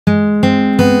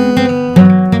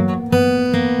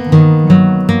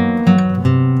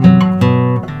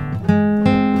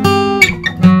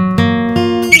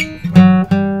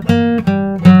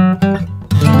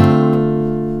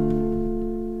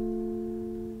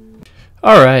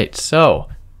All right, so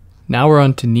now we're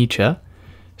on to Nietzsche.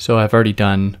 So I've already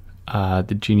done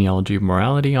the genealogy of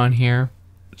morality on here.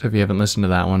 So if you haven't listened to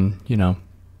that one,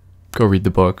 go read the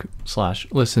book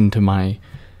 / listen to my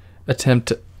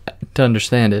attempt to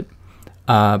understand it.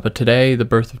 But today, The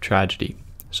Birth of Tragedy.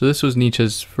 So this was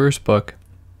Nietzsche's first book,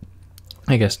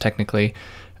 I guess technically,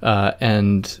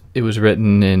 and it was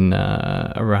written in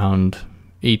around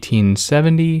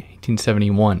 1870,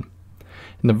 1871.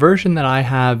 And the version that I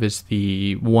have is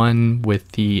the one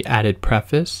with the added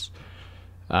preface,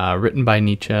 written by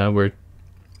Nietzsche, where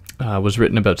was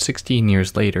written about 16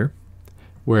 years later,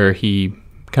 where he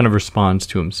kind of responds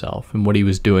to himself and what he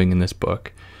was doing in this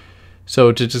book.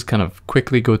 So to just kind of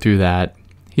quickly go through that,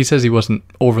 he says he wasn't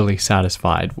overly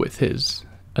satisfied with his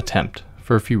attempt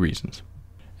for a few reasons.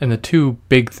 And the two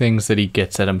big things that he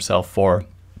gets at himself for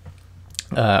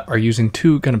are using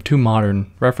two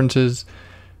modern references,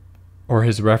 or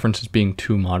his references being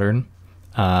too modern.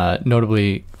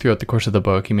 Notably, throughout the course of the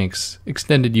book, he makes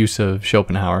extended use of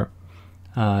Schopenhauer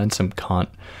and some Kant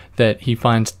that he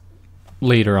finds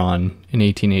later on in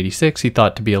 1886 he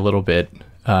thought to be a little bit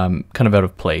kind of out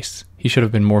of place. He should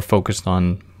have been more focused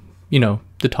on,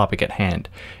 the topic at hand,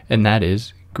 and that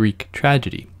is Greek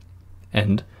tragedy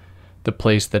and the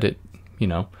place that it,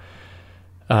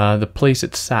 the place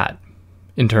it sat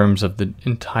in terms of the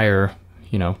entire,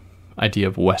 idea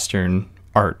of Western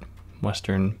art,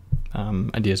 Western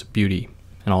ideas of beauty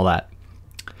and all that.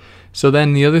 So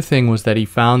then the other thing was that he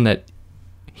found that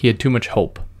he had too much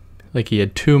hope. Like he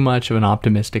had too much of an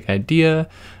optimistic idea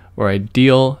or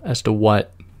ideal as to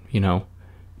what,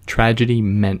 tragedy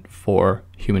meant for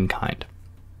humankind.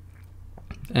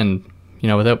 And,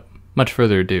 without much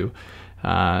further ado,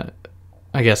 I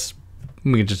guess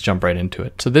we can just jump right into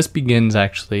it. So this begins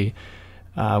actually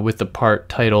with the part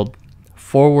titled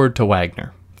Foreword to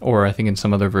Wagner, or I think in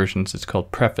some other versions it's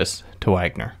called Preface to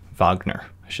Wagner,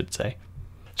 I should say.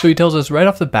 So he tells us right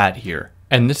off the bat here,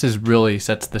 and this is really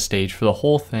sets the stage for the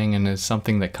whole thing and is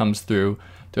something that comes throughout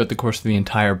the course of the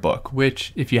entire book,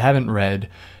 which, if you haven't read,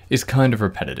 is kind of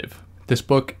repetitive. This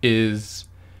book is...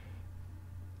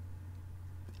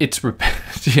 I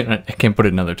can't put it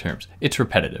in other terms. It's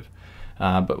repetitive,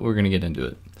 but we're going to get into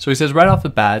it. So he says right off the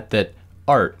bat that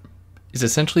art is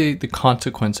essentially the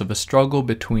consequence of a struggle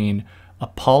between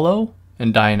Apollo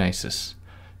and Dionysus.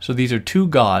 So these are two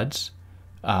gods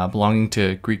belonging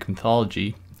to Greek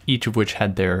mythology, each of which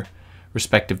had their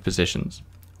respective positions,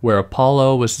 where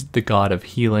Apollo was the god of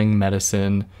healing,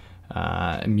 medicine,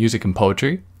 music, and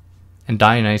poetry, and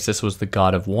Dionysus was the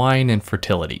god of wine and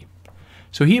fertility.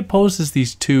 So he opposes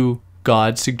these two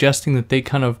gods, suggesting that they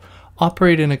kind of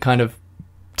operate in a kind of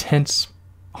tense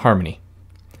harmony.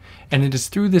 And it is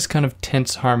through this kind of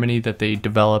tense harmony that they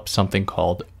develop something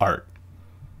called art.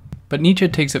 But Nietzsche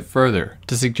takes it further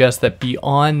to suggest that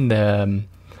beyond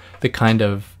the kind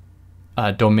of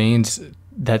domains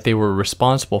that they were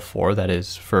responsible for, that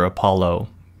is, for Apollo,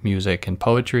 music and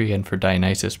poetry, and for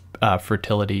Dionysus,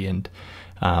 fertility and,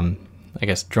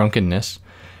 drunkenness,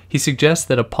 he suggests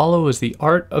that Apollo is the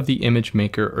art of the image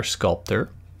maker or sculptor,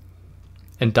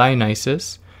 and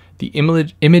Dionysus, the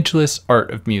imageless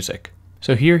art of music.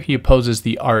 So here he opposes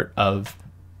the art of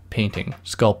painting,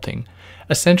 sculpting,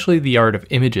 essentially the art of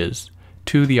images,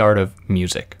 to the art of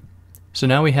music. So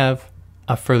now we have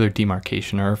a further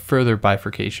demarcation or a further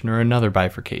bifurcation or another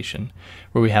bifurcation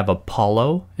where we have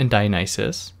Apollo and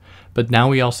Dionysus, but now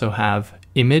we also have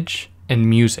image and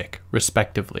music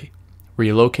respectively, where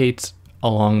he locates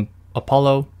along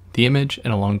Apollo the image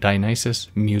and along Dionysus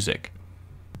music.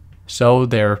 So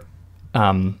they're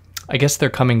they're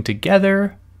coming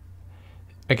together,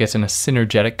 in a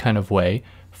synergetic kind of way,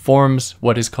 forms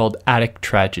what is called Attic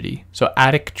tragedy. So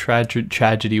Attic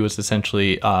tragedy was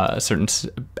essentially a certain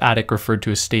Attic referred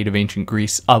to a state of ancient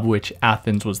Greece, of which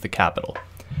Athens was the capital.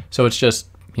 So it's just,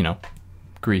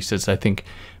 Greece, as I think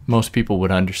most people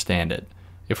would understand it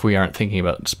if we aren't thinking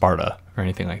about Sparta or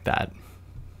anything like that.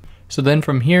 So then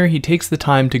from here, he takes the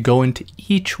time to go into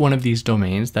each one of these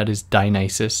domains, that is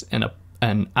Dionysus and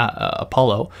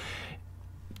Apollo.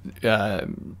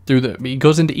 He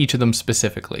goes into each of them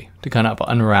specifically to kind of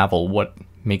unravel what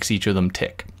makes each of them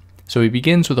tick. So he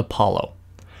begins with Apollo.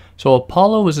 So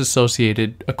Apollo was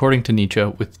associated, according to Nietzsche,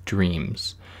 with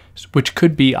dreams, which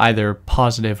could be either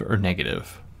positive or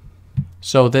negative.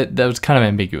 So that was kind of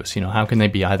ambiguous. How can they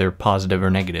be either positive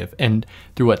or negative? And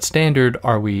through what standard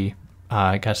are we,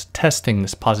 testing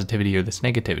this positivity or this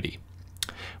negativity?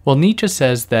 Well, Nietzsche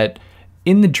says that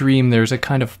in the dream, there's a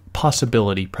kind of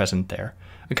possibility present there.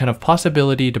 A kind of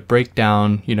possibility to break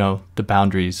down, the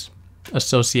boundaries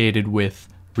associated with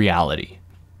reality,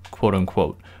 quote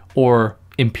unquote, or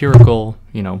empirical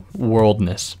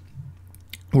worldness,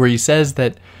 where he says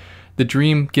that the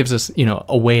dream gives us,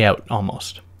 a way out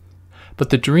almost. But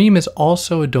the dream is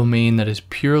also a domain that is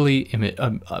purely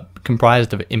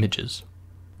comprised of images.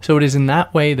 So it is in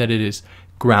that way that it is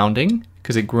grounding,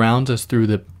 because it grounds us through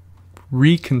the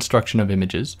reconstruction of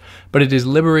images, but it is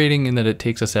liberating in that it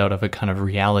takes us out of a kind of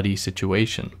reality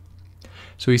situation.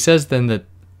 So he says then that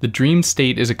the dream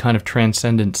state is a kind of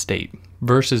transcendent state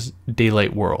versus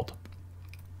daylight world.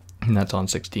 And that's on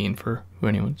 16 for who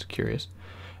anyone's curious.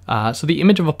 So the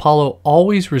image of Apollo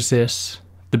always resists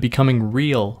the becoming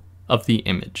real of the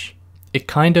image. It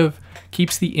kind of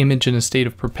keeps the image in a state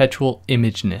of perpetual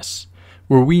imageness,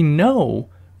 where we know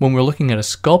when we're looking at a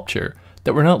sculpture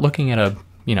that we're not looking at a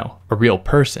real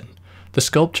person. The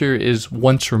sculpture is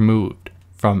once removed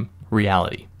from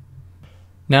reality.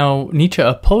 Now, Nietzsche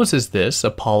opposes this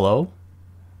Apollo,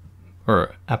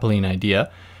 or Apolline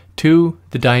idea, to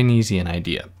the Dionysian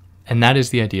idea, and that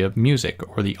is the idea of music,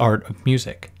 or the art of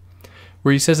music,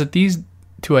 where he says that these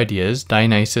two ideas,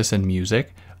 Dionysus and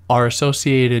music, are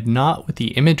associated not with the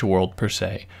image world per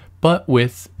se, but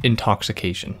with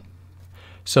intoxication.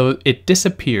 So it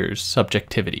disappears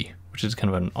subjectivity, which is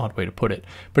kind of an odd way to put it,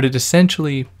 but it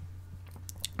essentially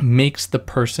makes the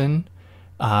person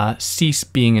cease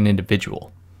being an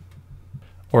individual.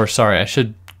 Or sorry, I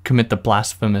should commit the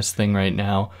blasphemous thing right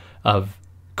now of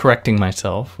correcting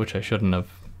myself, which I shouldn't have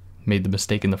made the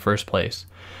mistake in the first place.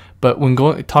 But when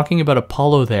talking about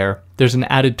Apollo there's an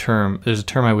added term, there's a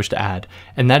term I wish to add,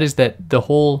 and that is that the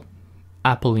whole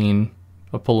Apollonian,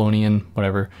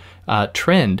 whatever,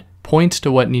 trend points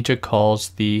to what Nietzsche calls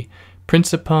the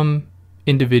principium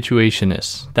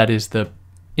individuationis, that is the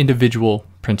individual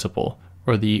principle,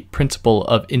 or the principle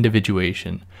of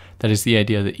individuation. That is the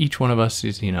idea that each one of us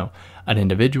is, an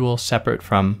individual separate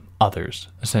from others,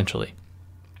 essentially.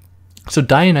 So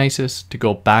Dionysus, to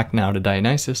go back now to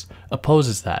Dionysus,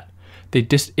 opposes that.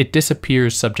 It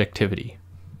disappears subjectivity,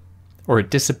 or it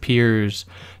disappears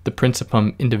the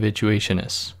principium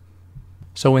individuationis.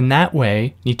 So in that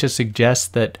way, Nietzsche suggests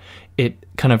that it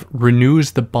kind of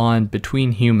renews the bond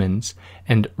between humans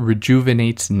and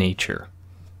rejuvenates nature.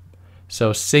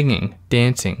 So singing,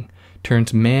 dancing,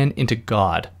 turns man into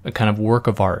God, a kind of work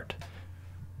of art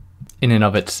in and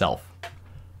of itself.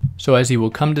 So as he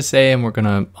will come to say, and we're going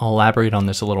to elaborate on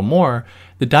this a little more,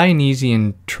 the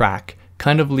Dionysian track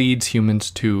kind of leads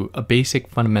humans to a basic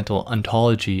fundamental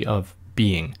ontology of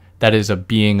being. That is a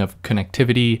being of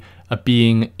connectivity, a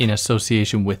being in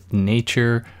association with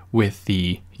nature, with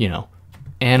the,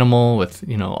 animal, with,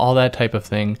 all that type of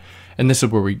thing. And this is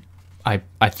where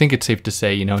I think it's safe to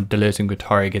say, Deleuze and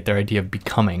Guattari get their idea of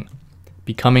becoming.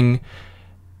 Becoming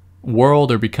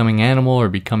world, or becoming animal, or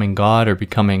becoming God, or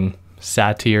becoming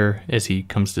satyr, as he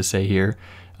comes to say here,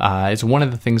 is one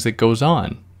of the things that goes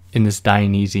on in this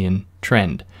Dionysian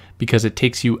trend, because it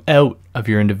takes you out of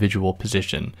your individual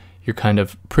position, your kind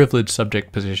of privileged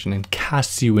subject position, and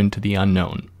casts you into the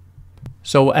unknown.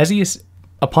 So as he is,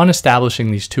 upon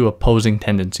establishing these two opposing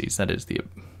tendencies, that is the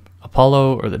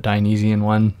Apollo or the Dionysian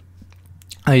one,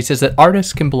 he says that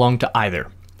artists can belong to either.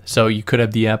 So you could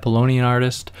have the Apollonian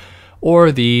artist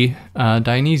or the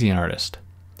Dionysian artist.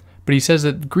 But he says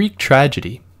that Greek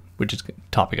tragedy, which is the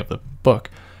topic of the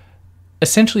book,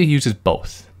 essentially uses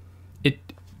both. It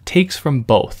takes from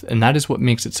both, and that is what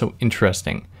makes it so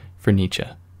interesting for Nietzsche.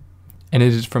 And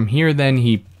it is from here then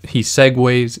he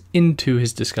segues into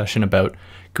his discussion about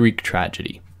Greek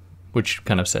tragedy, which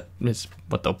kind of is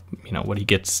what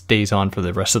he stays on for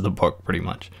the rest of the book pretty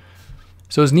much.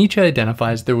 So as Nietzsche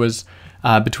identifies, there was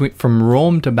from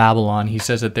Rome to Babylon, he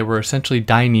says that there were essentially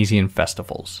Dionysian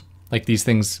festivals. Like these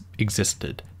things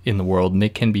existed in the world, and they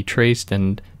can be traced,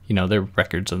 and there are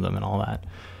records of them and all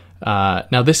that.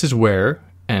 Now this is where,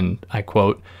 and I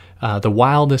quote, the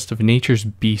wildest of nature's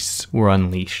beasts were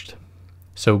unleashed.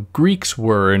 So Greeks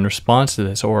were, in response to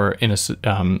this, or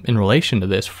in relation to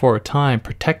this, for a time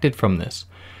protected from this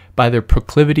by their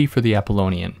proclivity for the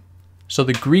Apollonian. So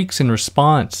the Greeks, in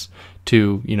response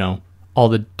to all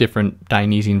the different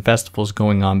Dionysian festivals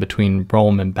going on between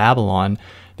Rome and Babylon,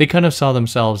 they kind of saw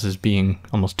themselves as being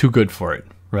almost too good for it,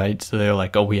 right? So they're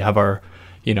like, oh, we have our,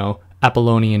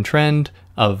 Apollonian trend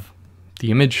of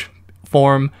the image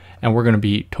form, and we're going to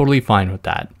be totally fine with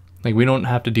that. Like, we don't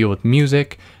have to deal with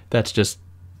music. It's just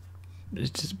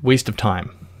waste of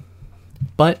time.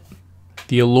 But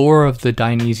the allure of the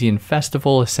Dionysian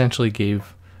festival essentially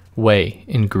gave way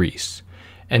in Greece,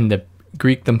 and the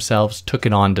Greek themselves took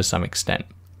it on to some extent.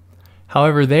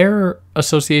 However, their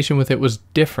association with it was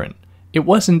different. It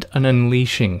wasn't an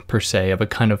unleashing, per se, of a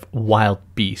kind of wild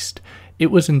beast. It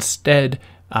was instead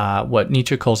what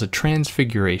Nietzsche calls a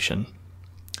transfiguration.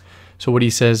 So what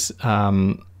he says,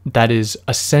 that is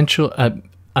essential, an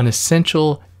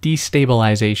essential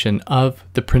destabilization of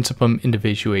the principium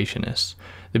individuationis,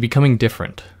 the becoming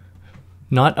different,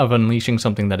 not of unleashing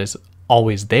something that is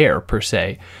always there per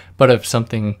se, but of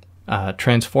something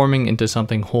transforming into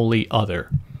something wholly other.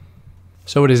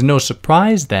 So it is no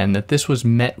surprise then that this was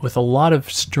met with a lot of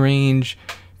strange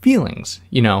feelings.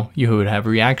 You know, you would have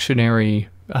reactionary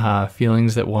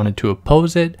feelings that wanted to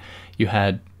oppose it. You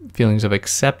had feelings of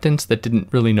acceptance that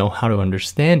didn't really know how to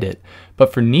understand it.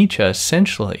 But for Nietzsche,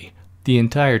 essentially, the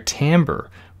entire timbre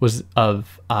was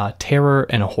of terror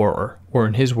and horror, or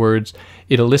in his words,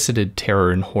 it elicited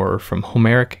terror and horror from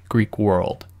Homeric Greek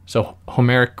world. So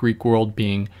Homeric Greek world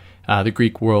being the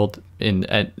Greek world during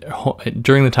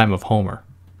the time of Homer,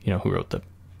 you know, who wrote the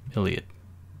Iliad.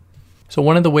 So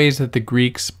one of the ways that the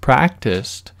Greeks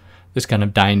practiced this kind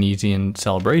of Dionysian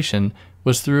celebration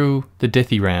was through the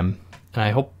dithyramb, and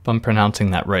I hope I'm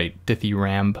pronouncing that right,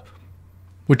 dithyramb,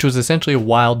 which was essentially a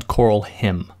wild choral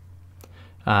hymn.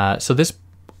 So this,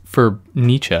 for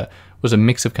Nietzsche, was a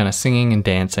mix of kind of singing and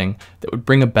dancing that would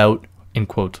bring about, in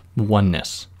quote,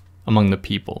 oneness among the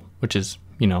people, which is,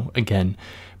 you know, again,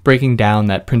 breaking down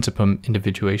that principium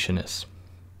individuationis.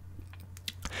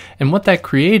 And what that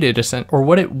created, or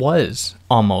what it was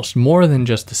almost, more than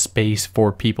just a space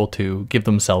for people to give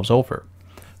themselves over,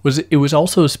 it was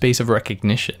also a space of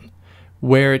recognition,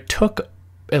 where it took,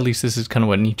 at least this is kind of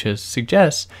what Nietzsche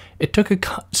suggests, it took a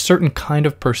certain kind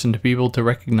of person to be able to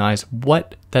recognize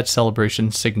what that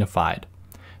celebration signified.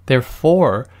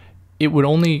 Therefore, it would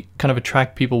only kind of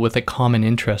attract people with a common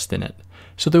interest in it.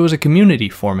 So there was a community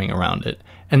forming around it,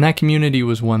 and that community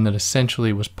was one that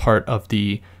essentially was part of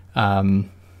the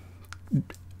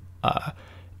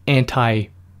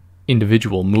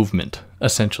anti-individual movement,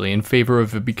 essentially, in favor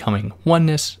of it becoming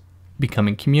oneness,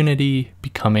 becoming community,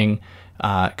 becoming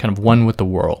kind of one with the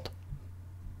world.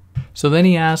 So then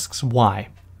he asks why.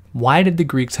 Why did the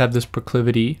Greeks have this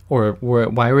proclivity, or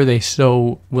why were they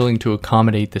so willing to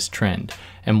accommodate this trend?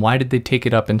 And why did they take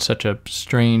it up in such a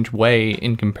strange way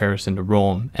in comparison to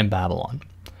Rome and Babylon?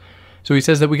 So he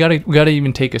says that we gotta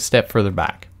even take a step further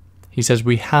back. He says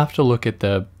we have to look at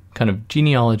the kind of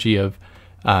genealogy of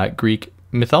Greek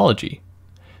mythology.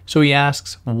 So he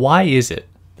asks, why is it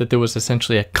that there was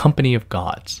essentially a company of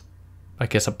gods, I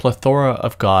guess a plethora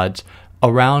of gods,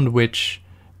 around which,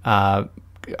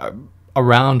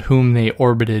 around whom they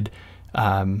orbited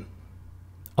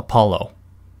Apollo?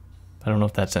 I don't know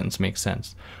if that sentence makes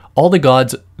sense. All the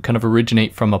gods kind of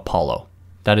originate from Apollo.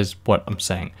 That is what I'm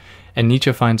saying. And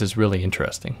Nietzsche finds this really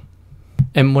interesting.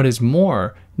 And what is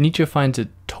more, Nietzsche finds it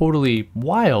totally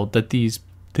wild that the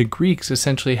Greeks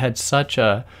essentially had such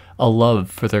a love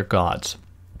for their gods.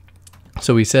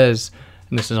 So he says,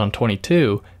 and this is on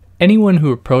 22, anyone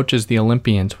who approaches the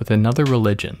Olympians with another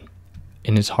religion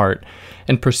in his heart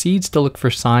and proceeds to look for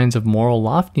signs of moral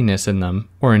loftiness in them,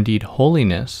 or indeed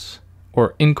holiness,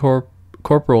 or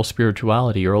incorporeal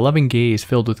spirituality, or a loving gaze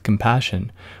filled with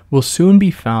compassion, will soon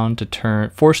be found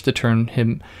forced to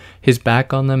turn his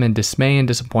back on them in dismay and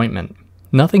disappointment.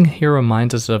 Nothing here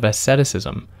reminds us of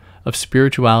asceticism, of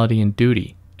spirituality and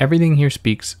duty. Everything here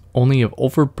speaks only of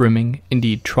overbrimming,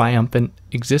 indeed triumphant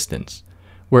existence,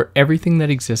 where everything that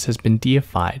exists has been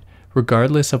deified,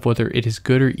 regardless of whether it is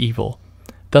good or evil.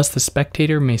 Thus the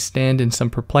spectator may stand in some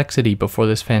perplexity before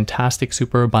this fantastic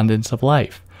superabundance of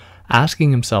life,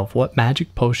 asking himself what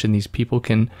magic potion these people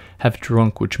can have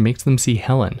drunk which makes them see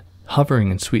Helen, hovering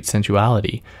in sweet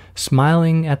sensuality,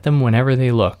 smiling at them whenever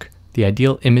they look, the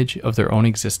ideal image of their own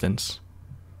existence.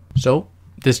 So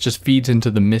this just feeds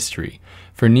into the mystery.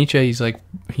 For Nietzsche,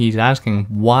 he's asking,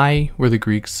 why were the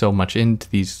Greeks so much into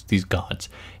these gods?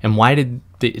 And why did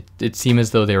it seem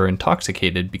as though they were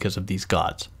intoxicated because of these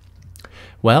gods?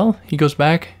 Well, he goes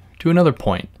back to another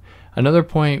point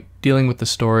dealing with the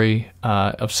story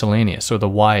of Silenus, or the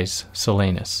wise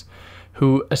Silenus,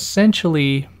 who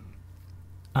essentially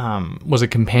was a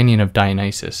companion of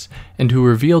Dionysus, and who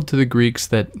revealed to the Greeks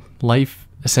that life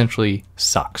essentially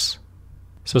sucks.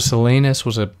 So Silenus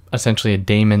was essentially a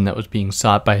daemon that was being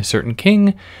sought by a certain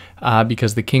king,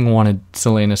 because the king wanted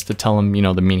Silenus to tell him,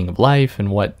 the meaning of life and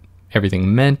what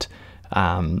everything meant.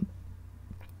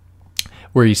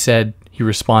 Where he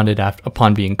responded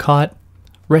upon being caught,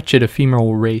 "Wretched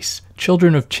ephemeral race,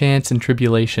 children of chance and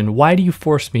tribulation, why do you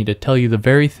force me to tell you the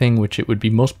very thing which it would be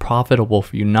most profitable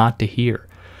for you not to hear?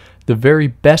 The very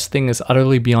best thing is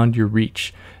utterly beyond your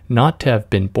reach, not to have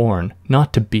been born,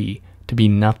 not to be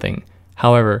nothing.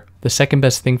 However, the second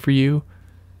best thing for you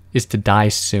is to die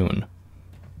soon."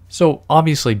 So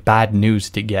obviously bad news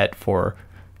to get for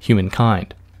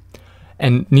humankind.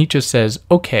 And Nietzsche says,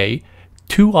 okay,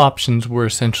 two options were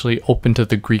essentially open to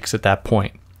the Greeks at that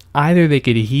point. Either they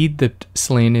could heed the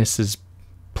Silenus'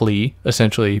 plea,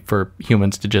 essentially for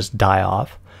humans to just die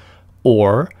off,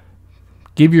 or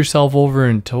give yourself over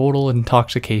in total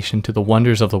intoxication to the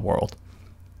wonders of the world,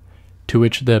 to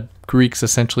which the Greeks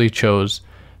essentially chose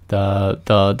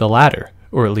the latter,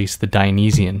 or at least the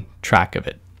Dionysian track of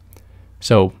it.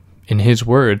 So, in his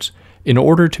words, in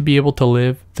order to be able to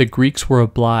live, the Greeks were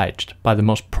obliged by the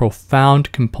most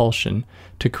profound compulsion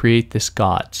to create this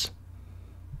gods,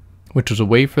 which was a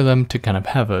way for them to kind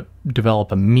of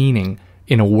develop a meaning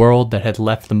in a world that had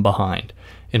left them behind,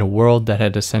 in a world that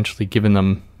had essentially given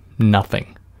them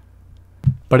nothing.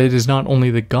 But it is not only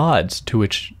the gods to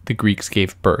which the Greeks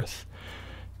gave birth.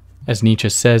 As Nietzsche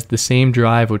says, the same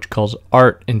drive which calls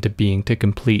art into being to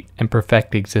complete and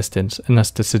perfect existence, and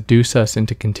thus to seduce us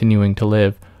into continuing to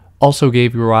live, also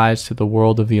gave rise to the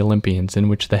world of the Olympians, in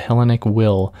which the Hellenic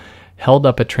will held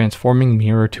up a transforming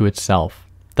mirror to itself.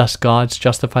 Thus gods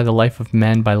justify the life of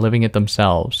men by living it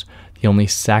themselves, the only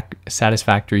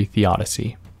satisfactory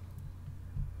theodicy.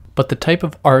 But the type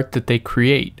of art that they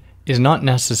create is not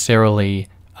necessarily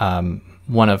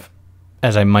one of,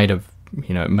 as I might have,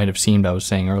 it might have seemed I was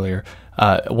saying earlier,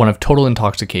 one of total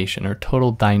intoxication or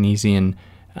total Dionysian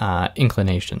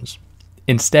inclinations.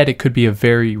 Instead, it could be a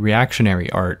very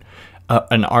reactionary art,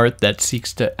 an art that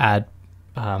seeks to add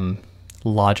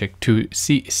logic,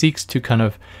 seeks to kind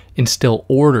of instill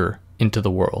order into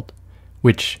the world,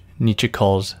 which Nietzsche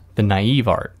calls the naive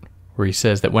art, where he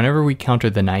says that whenever we counter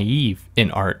the naive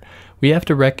in art, we have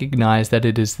to recognize that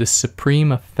it is the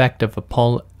supreme effect of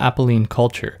Apolline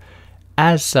culture.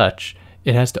 As such,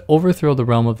 it has to overthrow the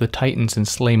realm of the Titans and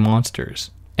slay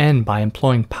monsters, and by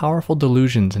employing powerful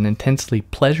delusions and intensely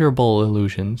pleasurable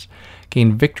illusions,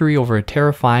 gain victory over a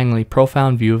terrifyingly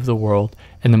profound view of the world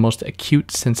and the most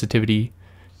acute sensitivity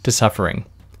to suffering.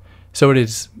 So it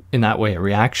is, in that way, a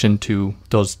reaction to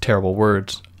those terrible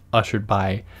words ushered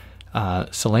by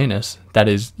Silenus, that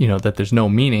is, that there's no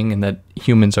meaning and that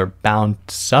humans are bound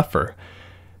to suffer.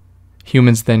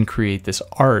 Humans then create this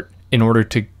art in order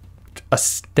to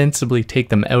ostensibly take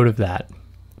them out of that,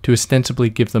 to ostensibly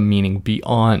give them meaning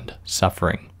beyond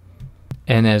suffering.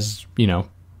 And as,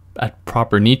 a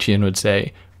proper Nietzschean would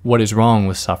say, what is wrong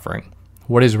with suffering?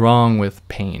 What is wrong with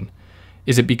pain?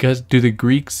 Is it because did the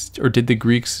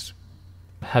Greeks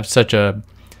have such a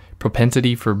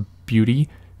propensity for beauty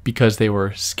because they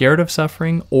were scared of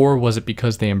suffering, or was it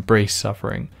because they embraced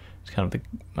suffering? It's kind of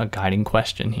a guiding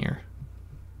question here.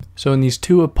 So in these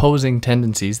two opposing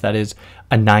tendencies, that is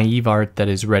a naive art that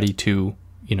is ready to,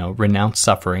 renounce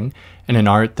suffering, and an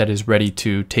art that is ready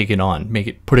to take it on,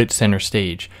 put it center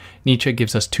stage, Nietzsche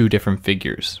gives us two different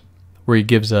figures, where he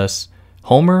gives us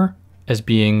Homer as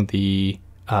being the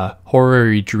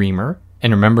horary dreamer,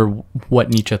 and remember what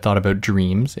Nietzsche thought about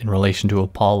dreams in relation to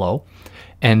Apollo,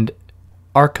 and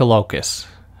Archilochus.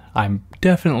 I'm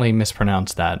definitely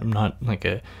mispronounced that. I'm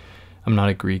not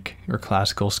a Greek or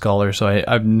classical scholar, so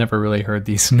I've never really heard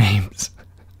these names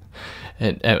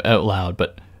out loud,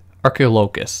 but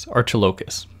Archilochus,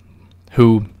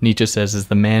 who Nietzsche says is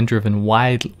the man driven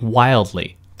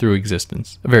wildly through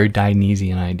existence, a very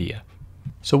Dionysian idea.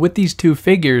 So with these two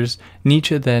figures,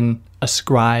 Nietzsche then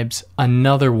ascribes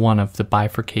another one of the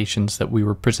bifurcations that we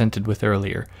were presented with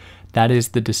earlier. That is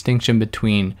the distinction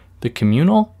between the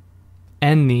communal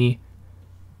and the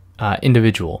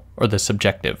individual, or the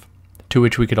subjective, to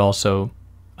which we could also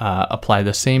apply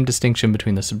the same distinction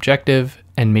between the subjective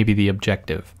and maybe the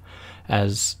objective,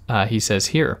 as he says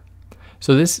here.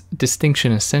 So this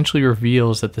distinction essentially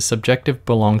reveals that the subjective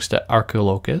belongs to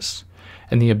Archilochus,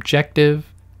 and the objective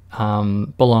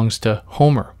belongs to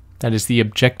Homer. That is the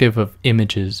objective of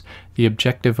images, the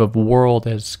objective of world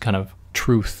as kind of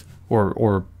truth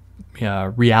or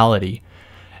reality,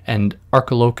 and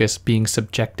Archilochus being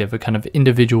subjective, a kind of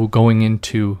individual going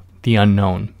into the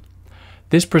unknown.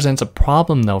 This presents a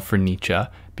problem, though, for Nietzsche,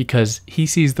 because he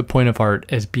sees the point of art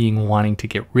as being wanting to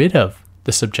get rid of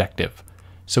the subjective.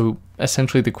 So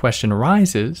essentially the question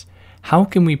arises, how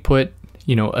can we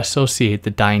associate the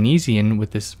Dionysian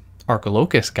with this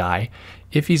Archilochus guy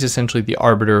if he's essentially the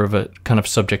arbiter of a kind of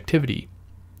subjectivity?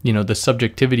 The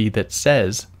subjectivity that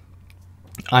says,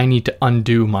 I need to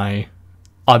undo my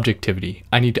objectivity.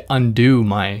 I need to undo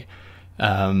my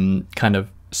kind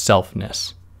of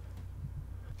selfness.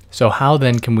 So how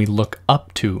then can we look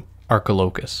up to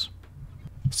Archilochus?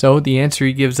 So the answer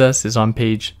he gives us is on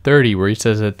page 30, where he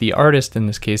says that the artist in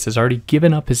this case has already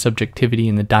given up his subjectivity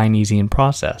in the Dionysian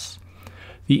process.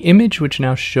 The image which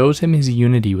now shows him his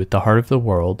unity with the heart of the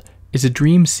world is a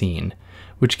dream scene,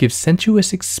 which gives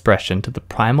sensuous expression to the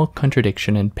primal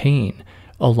contradiction and pain,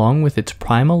 along with its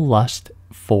primal lust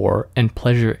for and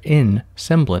pleasure in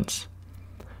semblance.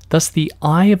 Thus the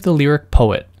I of the lyric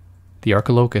poet, the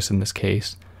Archilochus in this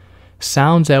case,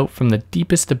 sounds out from the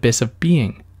deepest abyss of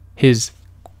being. His,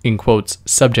 in quotes,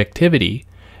 subjectivity,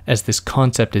 as this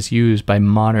concept is used by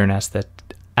modern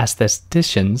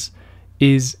aestheticians,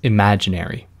 is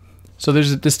imaginary. So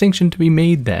there's a distinction to be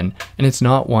made then, and it's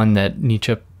not one that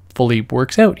Nietzsche fully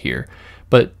works out here.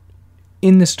 But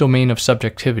in this domain of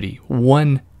subjectivity,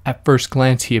 one at first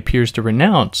glance he appears to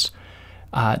renounce,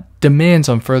 demands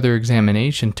on further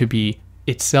examination to be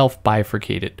itself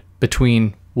bifurcated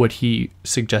between what he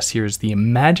suggests here is the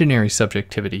imaginary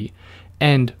subjectivity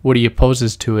and what he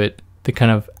opposes to it, the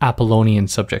kind of Apollonian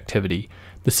subjectivity,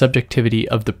 the subjectivity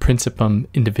of the principium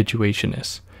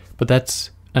individuationis. But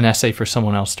that's an essay for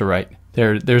someone else to write.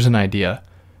 There's an idea.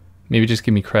 Maybe just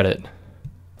give me credit.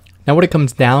 Now what it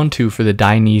comes down to for the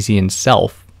Dionysian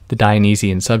self, the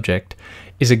Dionysian subject,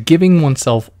 is a giving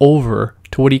oneself over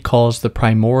to what he calls the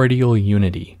primordial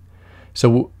unity.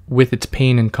 So with its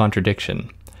pain and contradiction.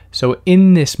 So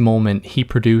in this moment, he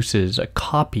produces a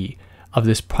copy of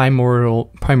this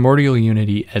primordial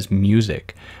unity as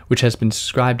music, which has been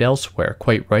described elsewhere,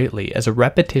 quite rightly, as a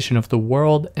repetition of the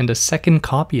world and a second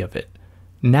copy of it.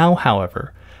 Now,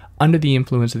 however, under the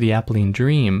influence of the Apolline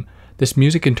dream, this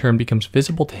music in turn becomes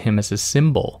visible to him as a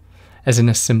symbol, as in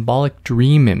a symbolic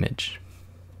dream image.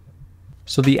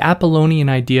 So the Apollonian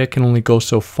idea can only go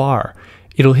so far.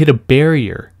 It'll hit a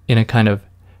barrier in a kind of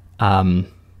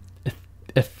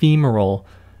ephemeral,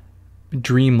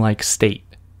 dreamlike state,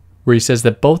 where he says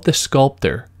that both the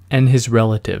sculptor and his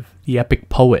relative, the epic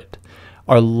poet,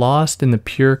 are lost in the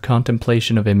pure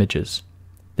contemplation of images.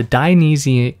 The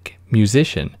Dionysiac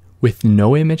musician, with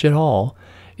no image at all,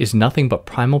 is nothing but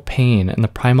primal pain and the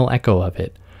primal echo of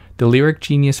it. The lyric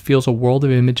genius feels a world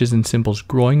of images and symbols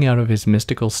growing out of his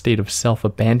mystical state of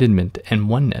self-abandonment and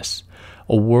oneness,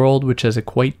 a world which has a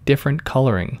quite different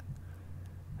coloring,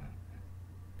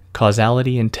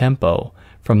 causality and tempo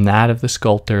from that of the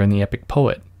sculptor and the epic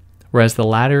poet, whereas the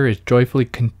latter is joyfully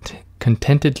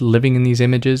contented living in these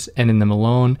images and in them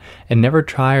alone, and never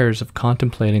tires of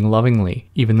contemplating lovingly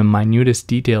even the minutest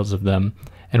details of them,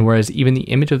 and whereas even the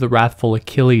image of the wrathful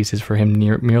Achilles is for him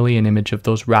merely an image of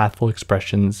those wrathful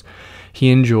expressions he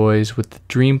enjoys with the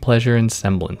dream pleasure and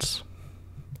semblance.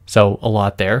 So, a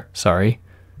lot there, sorry.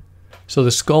 So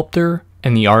the sculptor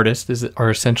and the artist are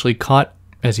essentially caught,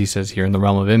 as he says here, in the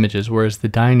realm of images, whereas the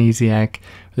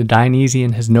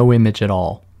Dionysian has no image at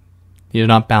all. He is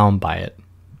not bound by it.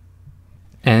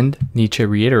 And Nietzsche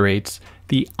reiterates,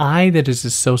 the I that is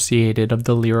associated of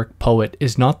the lyric poet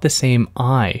is not the same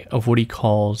I of what he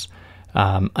calls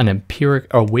an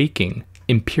waking,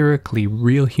 empirically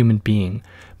real human being,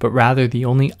 but rather the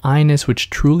only I-ness which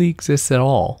truly exists at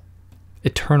all,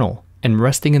 eternal, and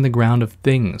resting in the ground of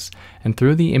things, and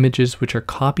through the images which are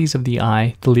copies of the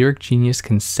I, the lyric genius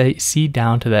can see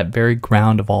down to that very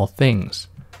ground of all things.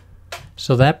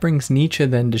 So that brings Nietzsche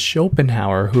then to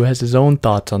Schopenhauer, who has his own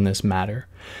thoughts on this matter.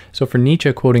 So for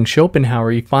Nietzsche, quoting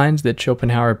Schopenhauer, he finds that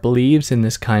Schopenhauer believes in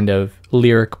this kind of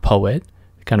lyric poet,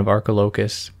 kind of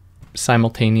Archilochus,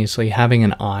 simultaneously having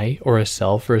an I, or a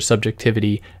self, or a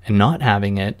subjectivity, and not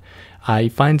having it. He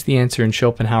finds the answer in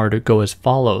Schopenhauer to go as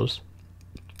follows.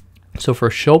 So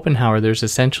for Schopenhauer, there's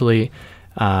essentially,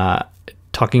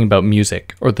 talking about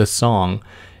music, or the song,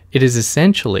 it is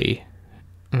essentially,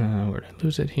 where did I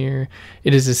lose it here?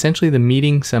 It is essentially the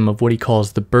meeting sum of what he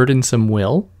calls the burdensome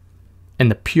will and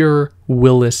the pure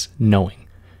will-less knowing.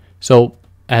 So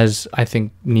as I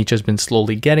think Nietzsche's been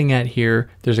slowly getting at here,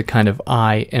 there's a kind of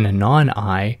I and a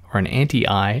non-I, or an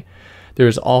anti-I.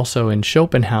 There's also in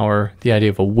Schopenhauer the idea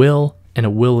of a will and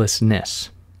a will-lessness.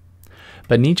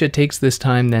 But Nietzsche takes this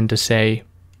time then to say,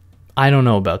 I don't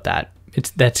know about that.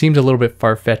 That seems a little bit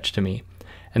far-fetched to me.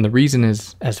 And the reason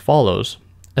is as follows.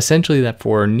 Essentially that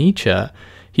for Nietzsche,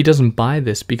 he doesn't buy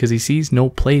this because he sees no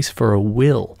place for a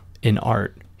will in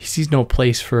art. He sees no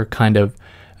place for a kind of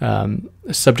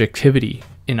subjectivity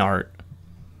in art.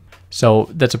 So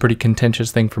that's a pretty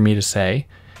contentious thing for me to say,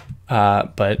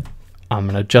 but I'm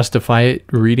going to justify it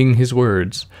reading his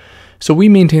words. So we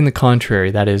maintain the contrary,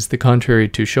 that is, the contrary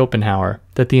to Schopenhauer,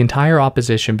 that the entire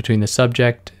opposition between the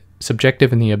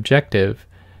subjective and the objective,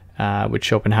 which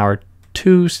Schopenhauer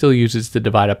too still uses to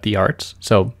divide up the arts,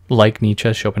 so like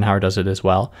Nietzsche, Schopenhauer does it as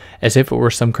well, as if it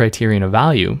were some criterion of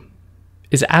value,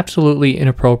 is absolutely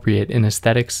inappropriate in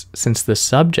aesthetics, since the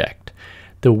subject,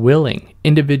 the willing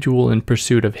individual in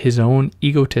pursuit of his own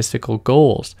egotistical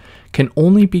goals, can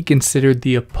only be considered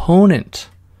the opponent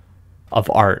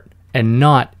of art and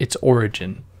not its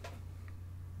origin.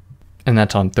 And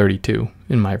that's on 32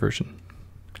 in my version.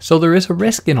 So there is a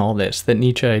risk in all this that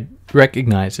Nietzsche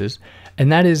recognizes,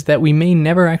 and that is that we may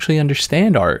never actually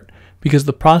understand art, because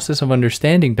the process of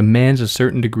understanding demands a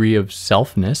certain degree of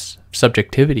selfness,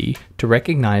 subjectivity, to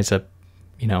recognize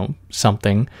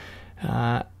something.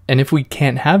 And if we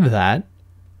can't have that,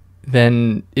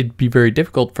 then it'd be very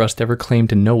difficult for us to ever claim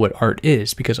to know what art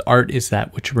is, because art is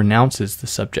that which renounces the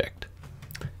subject.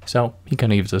 So he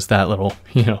kind of gives us that little,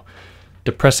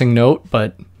 depressing note,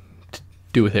 but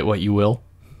do with it what you will.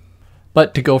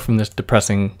 But to go from this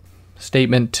depressing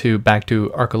statement back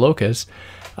to Archilochus,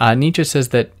 Nietzsche says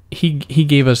that he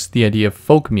gave us the idea of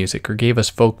folk music, or gave us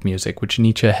folk music, which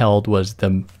Nietzsche held was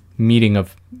the meeting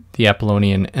of the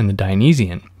Apollonian and the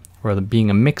Dionysian, or the being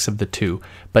a mix of the two,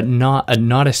 but not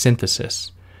a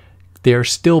synthesis. They are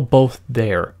still both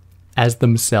there as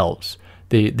themselves.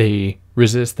 They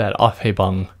resist that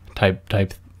Aufhebung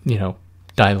type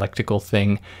dialectical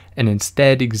thing, and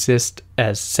instead exist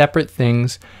as separate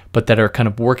things, but that are kind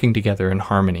of working together in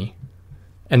harmony.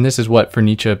 And this is what, for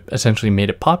Nietzsche, essentially made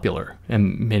it popular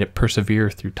and made it persevere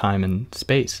through time and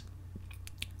space.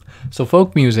 So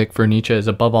folk music for Nietzsche is,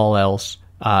 above all else,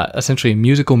 essentially a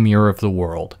musical mirror of the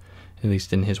world, at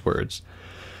least in his words.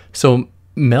 So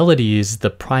melody is the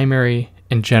primary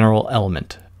and general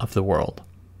element of the world.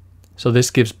 So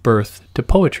this gives birth to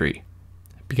poetry,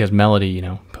 because melody,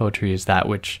 poetry is that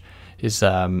which is,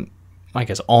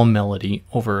 all melody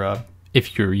over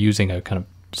if you're using a kind of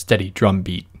steady drum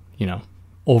beat,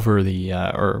 over the,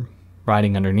 or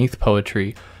riding underneath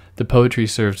poetry, the poetry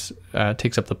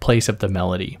takes up the place of the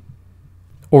melody.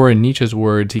 Or in Nietzsche's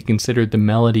words, he considered the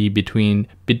melody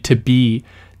to be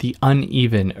the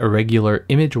uneven, irregular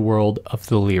image world of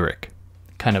the lyric,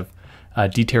 kind of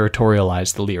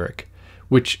deterritorialized the lyric,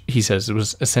 which he says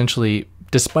was essentially,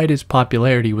 despite its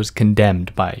popularity, was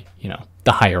condemned by,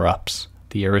 the higher-ups,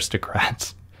 the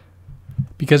aristocrats,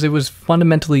 because it was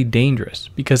fundamentally dangerous.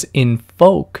 Because in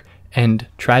folk and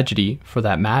tragedy, for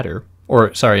that matter,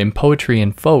 in poetry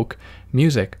and folk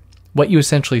music, what you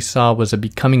essentially saw was a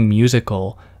becoming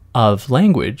musical of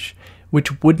language,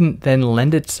 which wouldn't then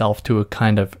lend itself to a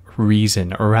kind of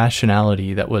reason or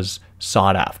rationality that was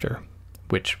sought after,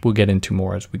 which we'll get into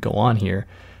more as we go on here.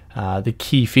 The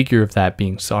key figure of that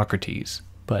being Socrates.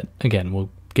 But again, we'll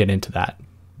get into that.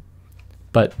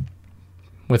 But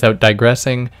without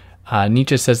digressing,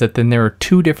 Nietzsche says that then there are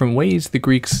two different ways the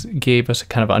Greeks gave us a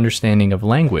kind of understanding of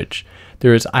language.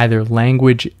 There is either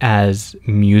language as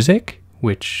music,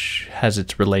 which has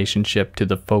its relationship to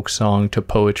the folk song, to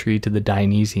poetry, to the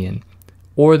Dionysian,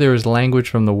 or there is language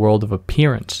from the world of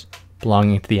appearance,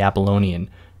 belonging to the Apollonian,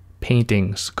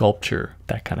 painting, sculpture,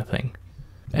 that kind of thing.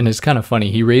 And it's kind of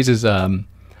funny. He raises,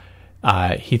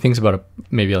 he thinks about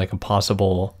maybe like a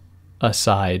possible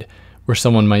aside where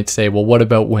someone might say, well, what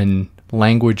about when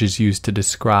language is used to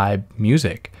describe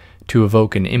music, to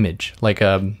evoke an image? Like,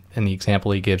 and the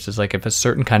example he gives is like, if a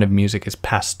certain kind of music is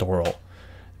pastoral,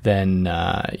 then,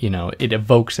 it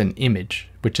evokes an image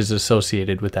which is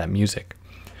associated with that music.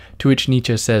 To which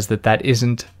Nietzsche says that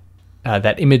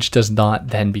image does not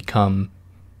then become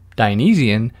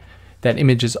Dionysian. That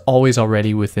image is always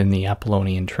already within the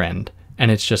Apollonian trend, and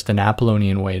it's just an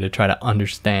Apollonian way to try to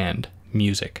understand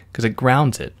music, because it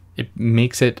grounds it. It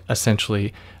makes it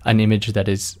essentially an image that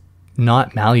is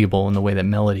not malleable in the way that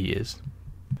melody is.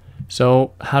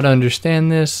 So how to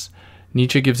understand this?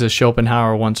 Nietzsche gives us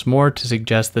Schopenhauer once more to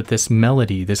suggest that this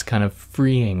melody, this kind of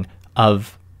freeing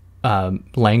of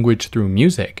language through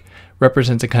music,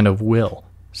 represents a kind of will.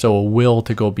 So a will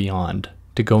to go beyond,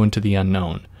 to go into the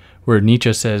unknown, where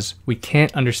Nietzsche says we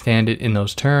can't understand it in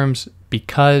those terms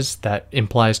because that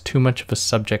implies too much of a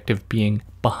subjective being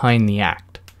behind the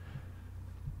act.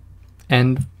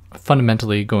 And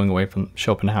fundamentally, going away from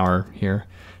Schopenhauer here,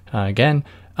 again,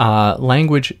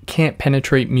 language can't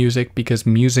penetrate music because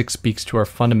music speaks to our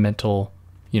fundamental,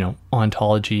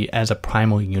 ontology as a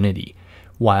primal unity,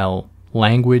 while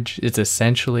language is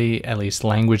essentially, at least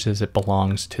language as it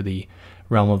belongs to the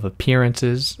realm of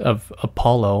appearances of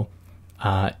Apollo,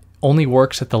 only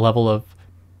works at the level of,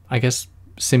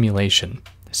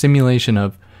 simulation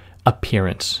of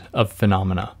appearance, of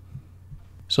phenomena.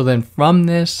 So then from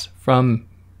this, from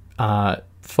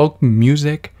folk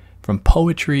music, from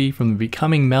poetry, from the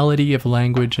becoming melody of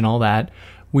language and all that,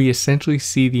 we essentially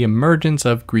see the emergence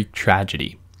of Greek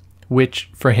tragedy, which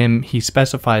for him he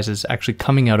specifies as actually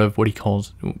coming out of what he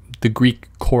calls the Greek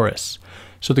chorus.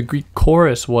 So the Greek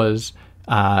chorus was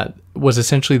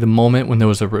essentially the moment when there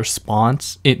was a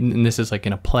response, and this is like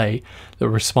in a play, the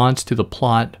response to the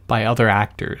plot by other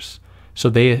actors. So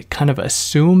they kind of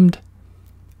assumed,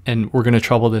 and we're going to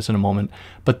trouble this in a moment,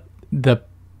 but the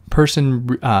person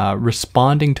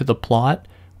responding to the plot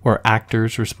or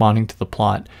actors responding to the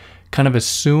plot kind of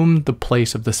assumed the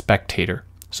place of the spectator.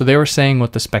 So they were saying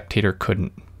what the spectator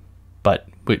couldn't. But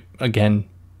again,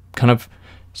 kind of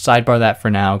sidebar that for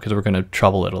now because we're going to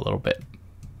trouble it a little bit.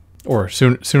 Or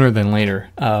sooner than later.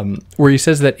 Where he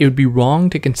says that it would be wrong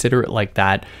to consider it like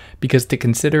that, because to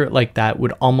consider it like that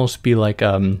would almost be like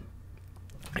it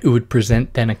would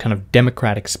present then a kind of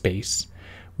democratic space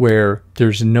where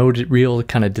there's no real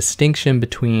kind of distinction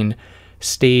between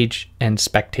stage and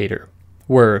spectator,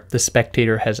 where the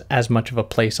spectator has as much of a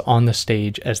place on the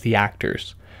stage as the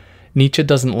actors. Nietzsche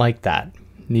doesn't like that.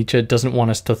 Nietzsche doesn't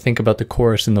want us to think about the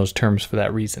chorus in those terms for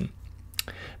that reason.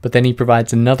 But then he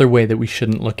provides another way that we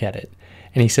shouldn't look at it.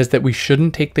 And he says that we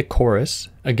shouldn't take the chorus,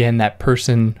 again, that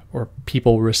person or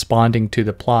people responding to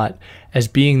the plot, as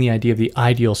being the idea of the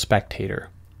ideal spectator.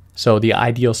 So the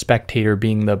ideal spectator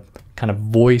being the kind of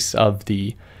voice of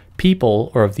the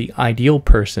people or of the ideal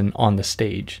person on the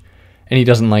stage. And he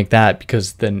doesn't like that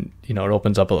because then, it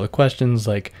opens up a lot of questions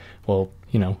like, well,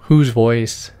 whose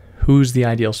voice, who's the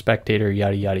ideal spectator,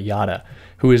 yada, yada, yada.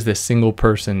 Who is this single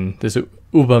person, this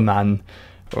Uberman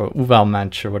or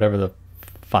Uvalmensch or whatever the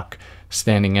fuck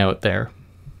standing out there?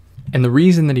 And the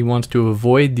reason that he wants to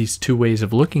avoid these two ways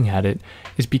of looking at it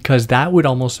is because that would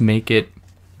almost make it,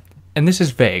 and this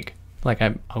is vague, like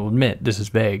I'll admit this is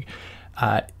vague.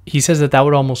 He says that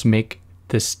would almost make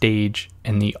the stage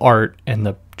and the art and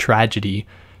the tragedy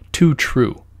too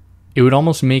true. It would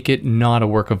almost make it not a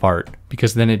work of art,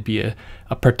 because then it'd be a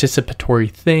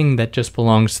participatory thing that just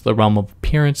belongs to the realm of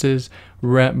appearances,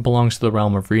 belongs to the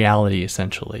realm of reality,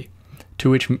 essentially. To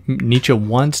which Nietzsche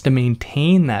wants to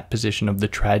maintain that position of the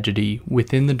tragedy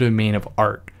within the domain of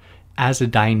art as a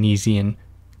Dionysian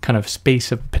kind of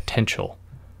space of potential.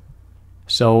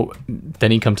 So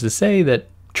then he comes to say that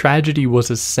tragedy was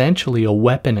essentially a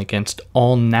weapon against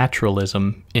all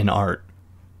naturalism in art.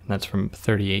 And that's from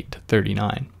 38 to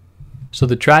 39. So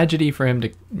the tragedy for him,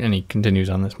 and he continues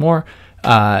on this more,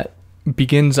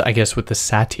 begins, I guess, with the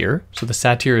satyr. So the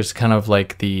satyr is kind of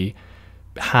like the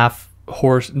half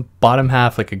horse, bottom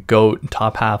half like a goat,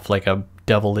 top half like a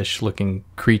devilish looking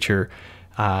creature,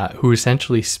 who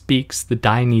essentially speaks the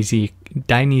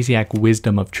Dionysiac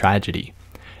wisdom of tragedy.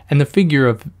 And the figure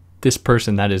of this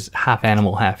person that is half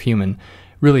animal, half human,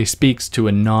 really speaks to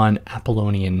a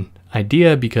non-Apollonian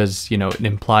idea because, it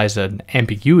implies an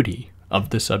ambiguity of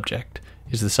the subject.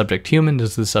 Is the subject human?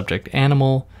 Is the subject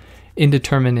animal?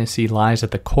 Indeterminacy lies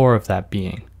at the core of that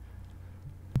being.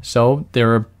 So there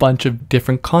are a bunch of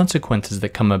different consequences that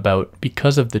come about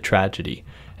because of the tragedy.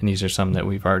 And these are some that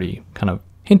we've already kind of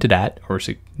hinted at, or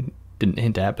didn't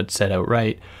hint at, but said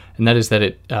outright. And that is that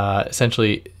it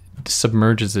essentially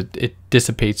submerges, it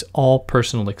dissipates all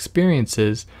personal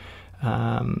experiences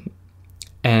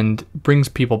and brings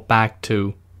people back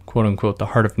to, quote unquote, the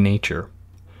heart of nature.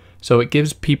 So it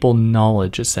gives people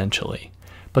knowledge, essentially.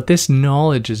 But this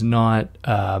knowledge is not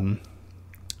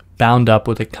bound up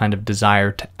with a kind of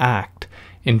desire to act.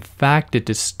 In fact, it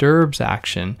disturbs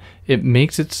action. It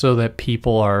makes it so that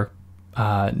people are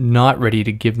not ready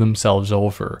to give themselves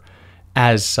over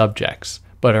as subjects,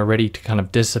 but are ready to kind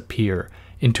of disappear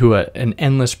into an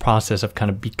endless process of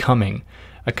kind of becoming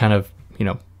a kind of,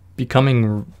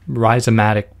 becoming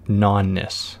rhizomatic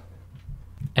nonness.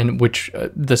 And which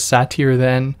the satyr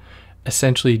then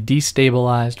essentially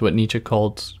destabilized what Nietzsche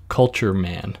called culture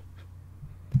man,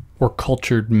 or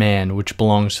cultured man, which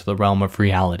belongs to the realm of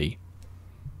reality.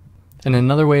 And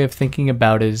another way of thinking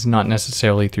about it is not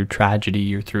necessarily through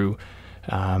tragedy or through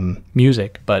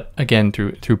music, but again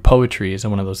through poetry is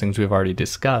one of those things we've already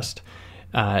discussed,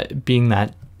 being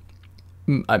that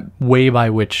way by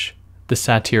which the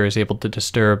satyr is able to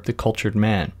disturb the cultured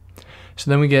man. So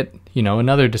then we get,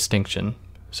 another distinction.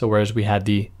 So whereas we had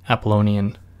the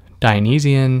Apollonian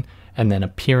Dionysian, and then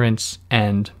appearance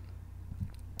and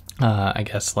I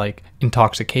guess like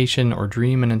intoxication or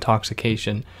dream and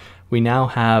intoxication, we now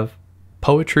have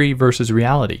poetry versus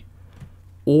reality,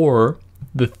 or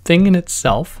the thing in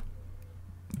itself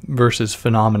versus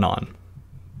phenomenon.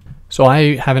 So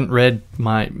I haven't read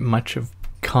much of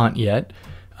Kant yet,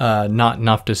 not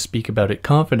enough to speak about it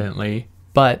confidently,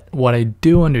 but what I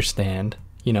do understand,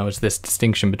 is this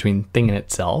distinction between thing in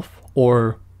itself,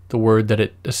 or the word that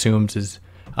it assumes is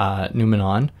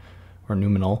noumenon or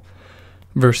noumenal,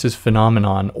 versus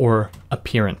phenomenon or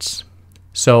appearance.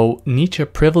 So Nietzsche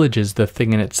privileges the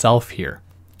thing in itself here,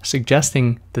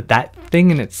 suggesting that that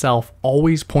thing in itself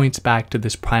always points back to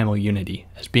this primal unity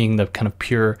as being the kind of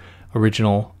pure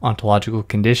original ontological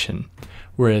condition,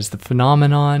 whereas the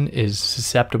phenomenon is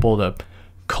susceptible to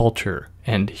culture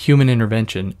and human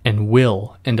intervention and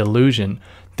will and illusion,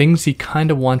 things he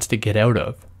kind of wants to get out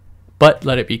of. But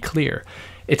let it be clear,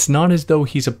 It's not as though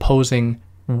he's opposing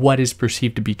what is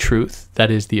perceived to be truth, that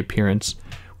is the appearance,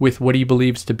 with what he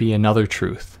believes to be another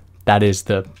truth, that is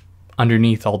the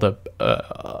underneath all the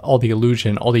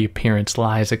illusion, all the appearance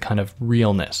lies a kind of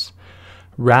realness.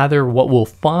 Rather, what we'll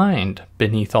find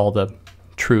beneath all the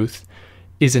truth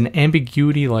is an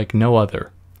ambiguity like no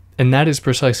other, and that is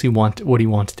precisely what he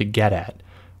wants to get at,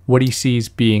 what he sees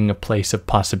being a place of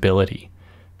possibility,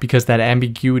 because that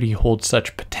ambiguity holds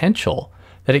such potential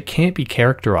that it can't be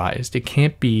characterized, it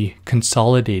can't be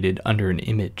consolidated under an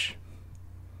image.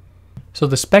 So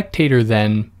the spectator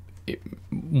then,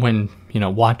 when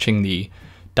watching the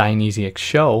Dionysiac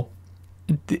show,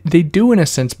 they do in a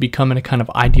sense become a kind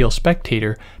of ideal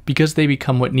spectator because they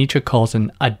become what Nietzsche calls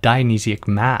a Dionysiac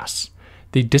mass.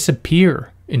 They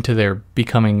disappear into their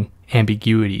becoming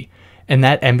ambiguity, and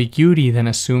that ambiguity then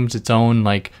assumes its own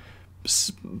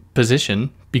position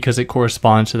because it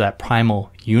corresponds to that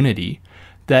primal unity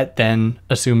that then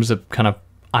assumes a kind of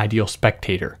ideal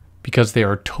spectator because they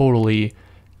are totally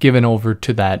given over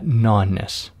to that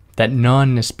non-ness. That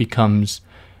non-ness becomes,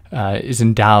 is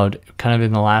endowed kind of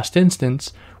in the last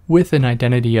instance with an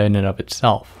identity in and of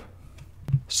itself.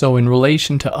 So in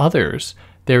relation to others,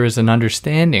 there is an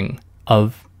understanding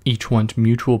of each one's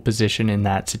mutual position in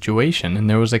that situation, and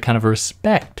there was a kind of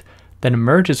respect that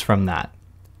emerges from that.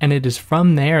 And it is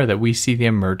from there that we see the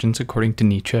emergence, according to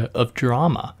Nietzsche, of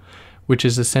drama, which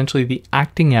is essentially the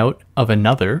acting out of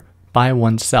another by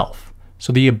oneself.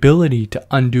 So the ability to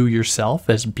undo yourself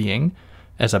as being,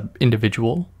 as an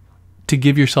individual, to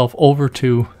give yourself over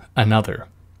to another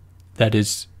that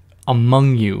is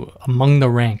among you, among the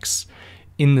ranks,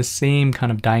 in the same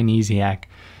kind of Dionysiac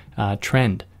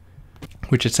trend,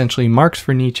 which essentially marks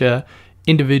for Nietzsche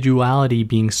individuality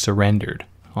being surrendered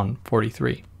on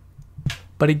 43.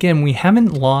 But again, we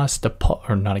haven't lost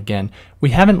we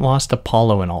haven't lost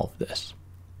Apollo in all of this.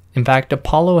 In fact,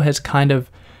 Apollo has kind of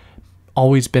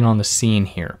always been on the scene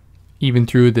here, even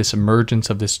through this emergence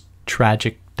of this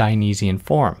tragic Dionysian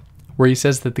form, where he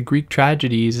says that the Greek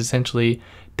tragedy is essentially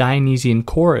Dionysian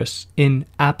chorus in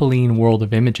Apolline world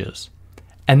of images.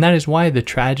 And that is why the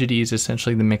tragedy is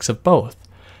essentially the mix of both,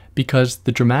 because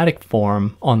the dramatic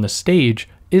form on the stage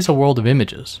is a world of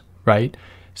images, right?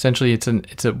 Essentially,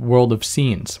 it's a world of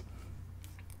scenes.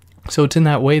 So it's in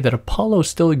that way that Apollo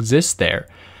still exists there,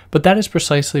 but that is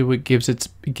precisely what gives it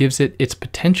its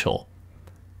potential,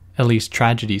 at least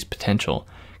tragedy's potential,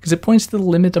 because it points to the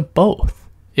limit of both.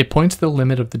 It points to the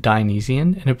limit of the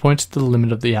Dionysian, and it points to the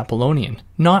limit of the Apollonian,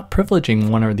 not privileging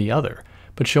one or the other,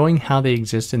 but showing how they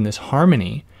exist in this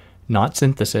harmony, not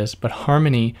synthesis, but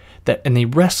harmony, and they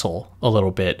wrestle a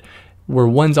little bit, where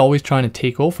one's always trying to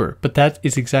take over, but that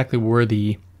is exactly where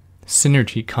the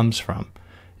synergy comes from.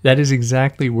 That is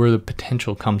exactly where the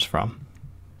potential comes from.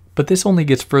 But this only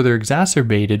gets further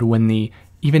exacerbated when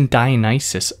even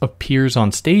Dionysus appears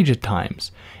on stage at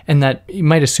times, and that he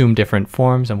might assume different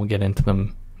forms, and we'll get into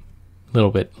them a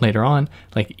little bit later on.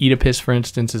 Like Oedipus, for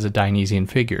instance, is a Dionysian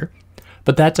figure,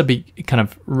 but that's a big kind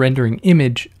of rendering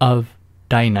image of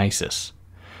Dionysus.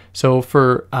 So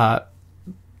for a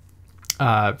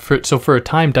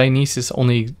time, Dionysus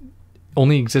only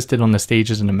existed on the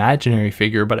stage as an imaginary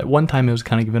figure, but at one time it was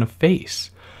kind of given a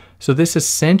face. So this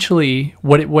essentially,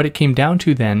 what it came down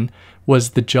to then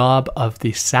was the job of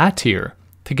the satyr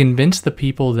to convince the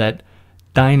people that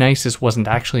Dionysus wasn't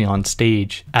actually on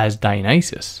stage as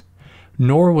Dionysus,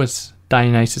 nor was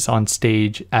Dionysus on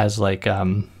stage as of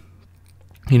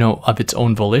its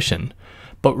own volition,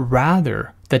 but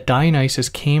rather that Dionysus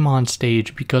came on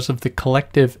stage because of the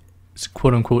collective,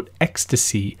 quote-unquote,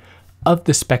 ecstasy of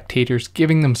the spectators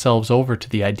giving themselves over to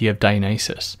the idea of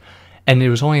Dionysus. And it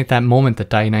was only at that moment that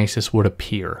Dionysus would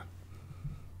appear.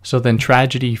 So then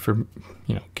tragedy,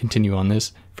 continue on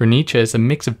this, for Nietzsche is a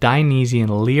mix of Dionysian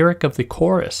lyric of the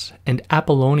chorus and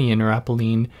Apollonian or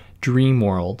Apolline dream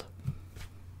world.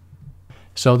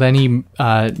 So then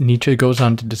Nietzsche goes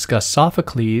on to discuss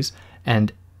Sophocles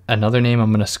and another name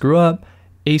I'm going to screw up,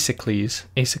 Aeschylus,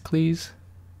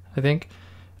 I think,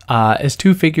 as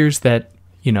two figures that,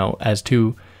 as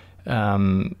two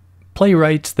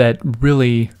playwrights that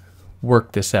really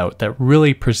work this out, that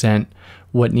really present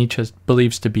what Nietzsche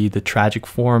believes to be the tragic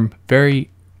form very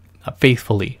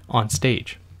faithfully on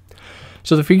stage.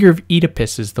 So the figure of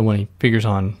Oedipus is the one he figures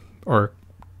on or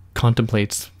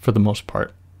contemplates for the most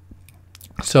part.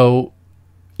 So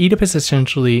Oedipus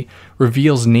essentially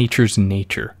reveals nature's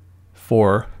nature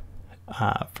for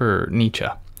Nietzsche,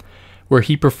 where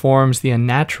he performs the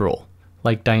unnatural,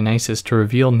 like Dionysus, to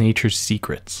reveal nature's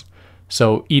secrets.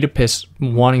 So Oedipus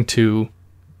wanting to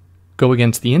go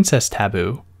against the incest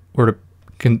taboo, or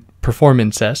to perform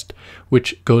incest,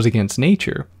 which goes against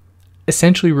nature,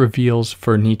 essentially reveals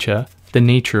for Nietzsche the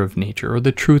nature of nature, or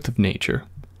the truth of nature.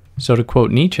 So to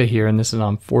quote Nietzsche here, and this is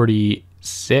on 48.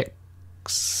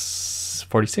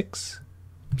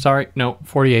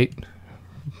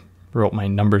 Wrote my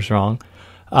numbers wrong.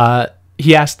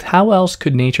 He asked, how else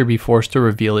could nature be forced to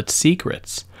reveal its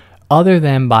secrets, other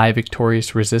than by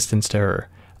victorious resistance to her,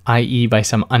 i.e. by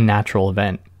some unnatural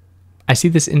event? I see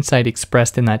this insight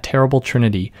expressed in that terrible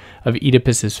trinity of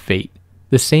Oedipus's fate,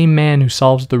 the same man who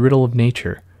solves the riddle of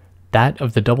nature, that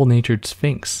of the double-natured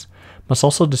Sphinx, must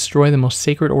also destroy the most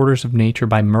sacred orders of nature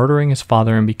by murdering his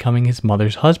father and becoming his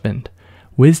mother's husband.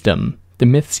 Wisdom, the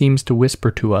myth seems to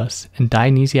whisper to us, and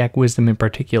Dionysiac wisdom in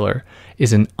particular,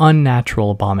 is an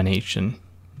unnatural abomination.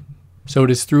 So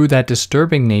it is through that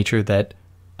disturbing nature that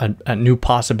a new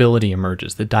possibility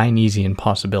emerges, the Dionysian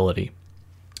possibility.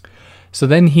 So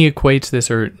then he equates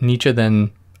this, or Nietzsche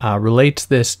then relates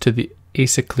this to the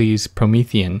Aeschylus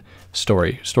Promethean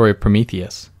story of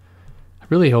Prometheus. I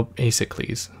really hope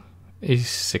Aeschylus,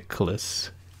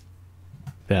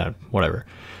 whatever,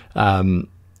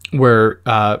 where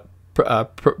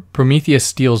Prometheus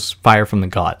steals fire from the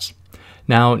gods.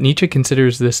 Now, Nietzsche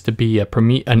considers this to be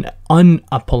an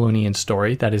un-Apollonian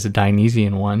story, that is a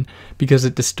Dionysian one, because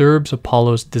it disturbs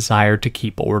Apollo's desire to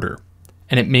keep order.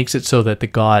 And it makes it so that the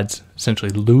gods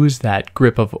essentially lose that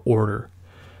grip of order.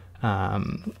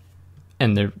 And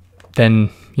then,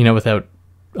 without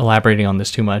elaborating on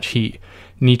this too much,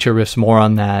 Nietzsche riffs more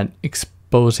on that,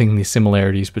 exposing the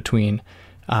similarities between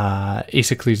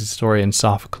Aeschylus' story and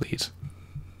Sophocles.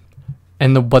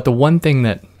 But the one thing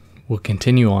that we'll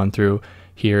continue on through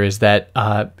here is that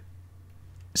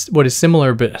what is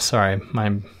similar, but sorry,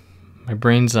 my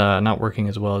brain's not working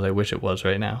as well as I wish it was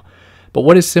right now. But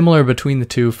what is similar between the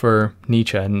two for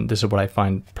Nietzsche, and this is what I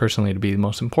find personally to be the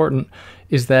most important,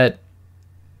 is that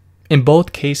in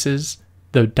both cases,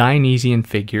 the Dionysian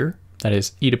figure, that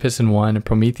is Oedipus in one and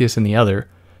Prometheus in the other,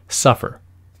 suffer.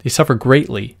 They suffer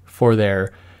greatly for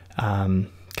their kind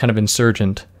of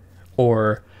insurgent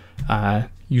or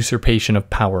usurpation of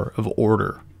power, of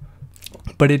order.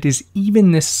 But it is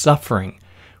even this suffering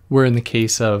where in the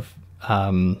case of,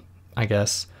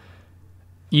 Oedipus,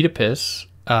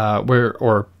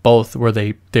 where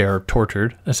they are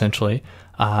tortured, essentially,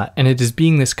 and it is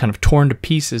being this kind of torn to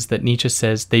pieces that Nietzsche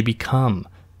says they become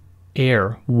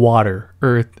air, water,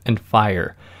 earth, and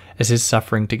fire as his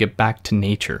suffering to get back to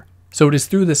nature. So it is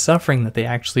through the suffering that they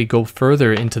actually go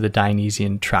further into the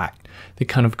Dionysian tract. They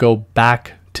kind of go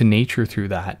back to nature through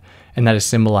that, and that is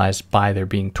symbolized by their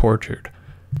being tortured.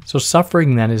 So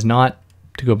suffering then is not,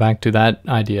 to go back to that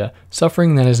idea,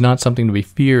 suffering then is not something to be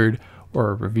feared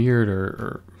or revered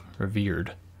or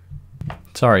revered.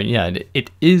 It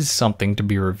is something to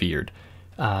be revered,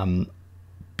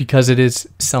 because it is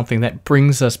something that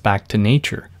brings us back to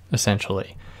nature,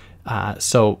 essentially.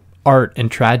 So art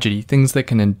and tragedy, things that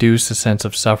can induce a sense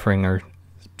of suffering or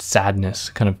sadness,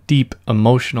 kind of deep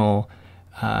emotional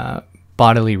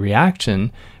bodily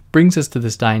reaction, brings us to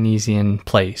this Dionysian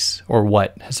place, or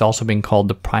what has also been called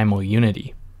the primal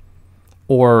unity.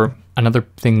 Or another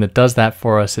thing that does that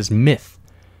for us is myth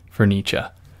for Nietzsche,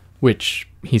 which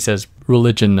he says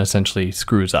religion essentially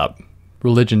screws up.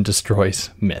 Religion destroys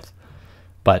myth.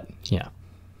 But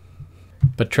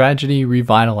tragedy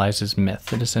revitalizes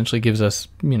myth. It essentially gives us,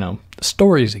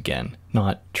 stories again,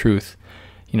 not truth,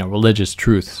 religious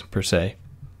truths per se.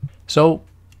 So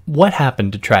what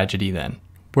happened to tragedy then?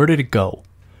 Where did it go?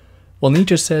 Well,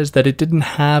 Nietzsche says that it didn't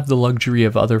have the luxury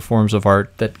of other forms of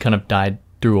art that kind of died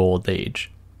through old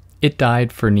age. It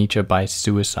died for Nietzsche by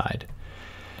suicide.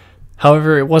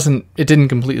 However, it didn't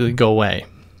completely go away.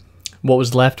 What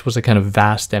was left was a kind of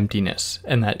vast emptiness.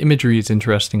 And that imagery is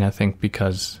interesting, I think,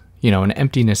 because, an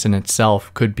emptiness in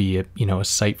itself could be, a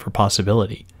site for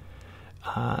possibility.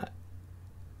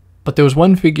 But there was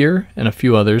one figure and a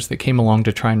few others that came along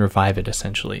to try and revive it,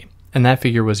 essentially. And that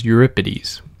figure was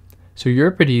Euripides. So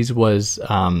Euripides was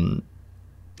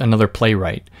another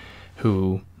playwright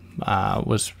who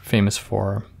was famous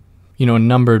for, a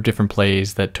number of different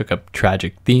plays that took up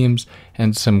tragic themes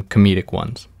and some comedic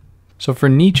ones. So for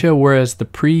Nietzsche, whereas the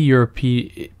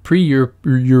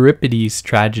pre-Euripides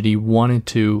tragedy wanted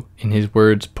to, in his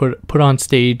words, put on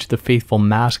stage the faithful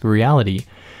mask of reality,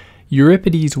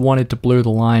 Euripides wanted to blur the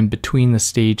line between the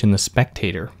stage and the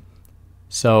spectator.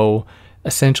 So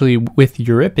essentially with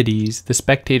Euripides, the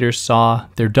spectators saw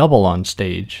their double on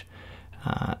stage,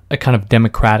 a kind of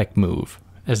democratic move,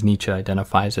 as Nietzsche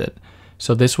identifies it.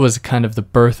 So this was kind of the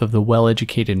birth of the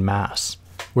well-educated mass,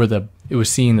 where it was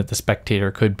seen that the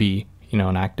spectator could be,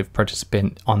 an active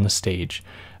participant on the stage,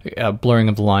 a blurring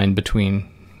of the line between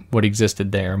what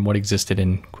existed there and what existed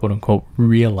in quote-unquote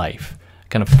real life,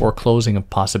 kind of foreclosing of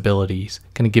possibilities,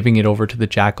 kind of giving it over to the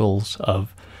jackals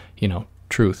of,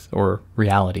 truth or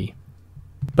reality.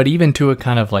 But even to a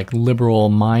kind of like liberal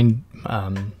mind,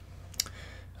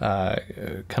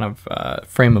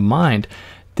 frame of mind,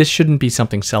 this shouldn't be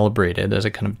something celebrated as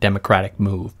a kind of democratic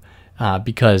move,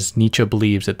 because Nietzsche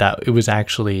believes that it was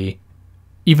actually,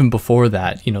 even before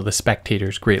that, the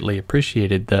spectators greatly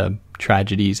appreciated the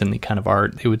tragedies and the kind of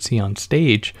art they would see on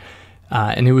stage.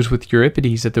 And it was with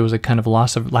Euripides that there was a kind of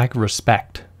lack of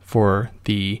respect for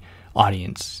the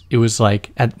audience. It was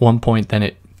like at one point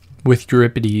then with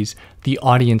Euripides, the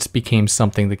audience became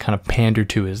something that kind of pandered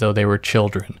to as though they were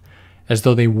children, as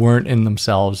though they weren't in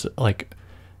themselves like,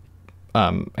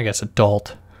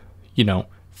 adult,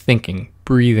 thinking,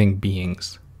 breathing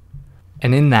beings.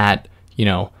 And in that,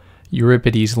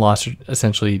 Euripides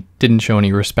essentially didn't show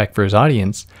any respect for his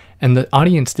audience, and the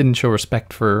audience didn't show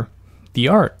respect for the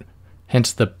art,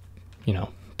 hence the,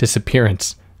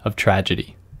 disappearance of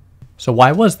tragedy. So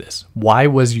why was this? Why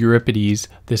was Euripides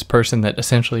this person that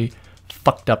essentially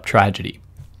fucked up tragedy?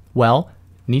 Well,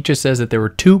 Nietzsche says that there were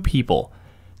two people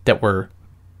that were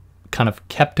kind of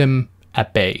kept him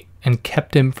at bay and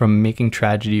kept him from making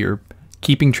tragedy or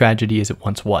keeping tragedy as it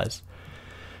once was.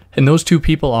 And those two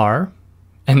people are,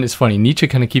 and it's funny, Nietzsche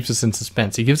kind of keeps us in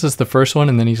suspense. He gives us the first one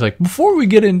and then he's like, before we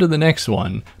get into the next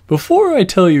one, before I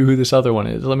tell you who this other one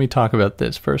is, let me talk about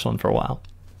this first one for a while.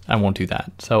 I won't do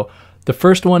that. So the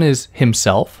first one is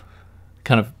himself,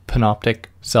 kind of panoptic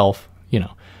self,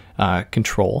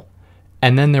 control.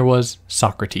 And then there was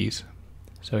Socrates.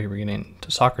 So here we're getting into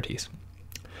Socrates.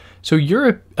 So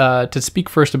to speak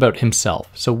first about himself.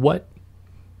 So what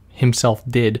himself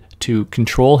did to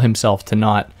control himself to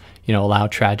not, allow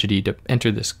tragedy to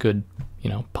enter this good,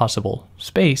 possible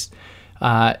space.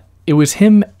 It was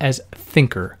him as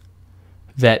thinker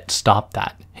that stopped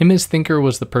that. Him as thinker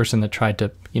was the person that tried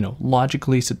to,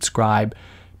 logically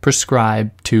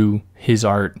prescribe to his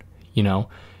art,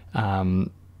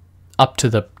 up to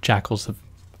the jackals of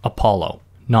Apollo,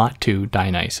 not to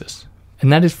Dionysus.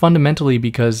 And that is fundamentally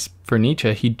because for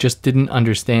Nietzsche, he just didn't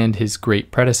understand his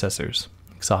great predecessors,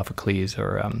 like Sophocles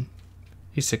or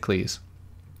Eusocles,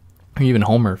 or even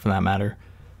Homer for that matter.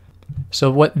 So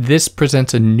what this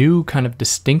presents a new kind of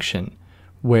distinction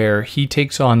where he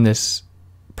takes on this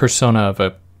persona of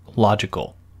a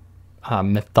logical,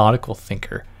 methodical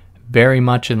thinker, very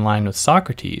much in line with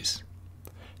Socrates.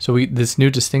 So this new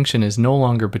distinction is no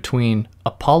longer between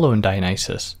Apollo and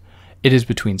Dionysus, it is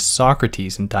between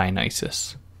Socrates and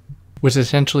Dionysus, which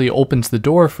essentially opens the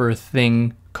door for a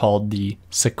thing called the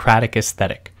Socratic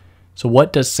aesthetic. So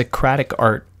what does Socratic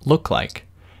art look like?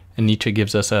 And Nietzsche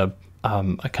gives us a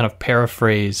kind of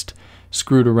paraphrased,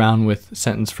 screwed around with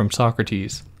sentence from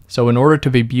Socrates. So in order to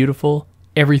be beautiful,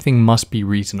 everything must be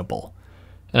reasonable.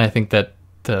 And I think that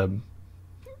the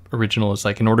original is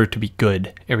like, in order to be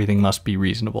good, everything must be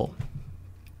reasonable.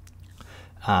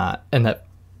 And that,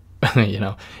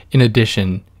 in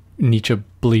addition, Nietzsche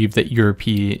believed that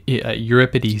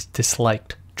Euripides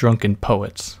disliked drunken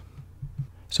poets.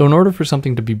 So in order for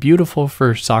something to be beautiful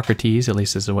for Socrates, at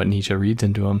least this is what Nietzsche reads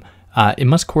into him, it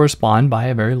must correspond by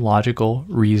a very logical,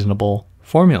 reasonable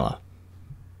formula.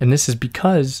 And this is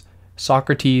because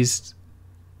Socrates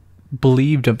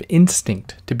believed of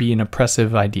instinct to be an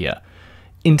oppressive idea.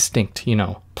 Instinct,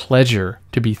 pleasure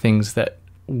to be things that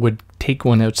would take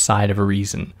one outside of a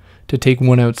reason, to take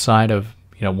one outside of,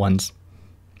 one's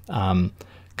kind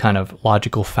of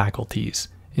logical faculties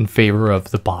in favor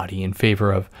of the body, in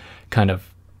favor of kind of,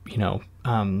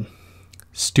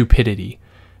 stupidity,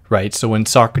 right? So when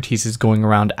Socrates is going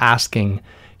around asking,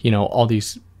 all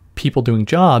these people doing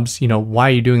jobs, why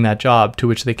are you doing that job, to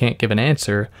which they can't give an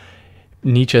answer,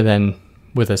 Nietzsche then,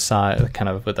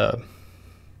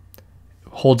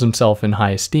 holds himself in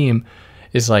high esteem,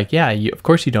 is like, yeah, of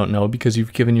course you don't know because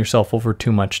you've given yourself over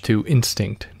too much to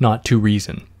instinct, not to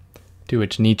reason. To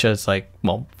which Nietzsche is like,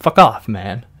 well, fuck off,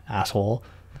 man, asshole.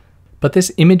 But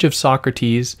this image of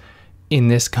Socrates in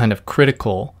this kind of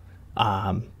critical,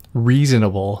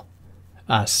 reasonable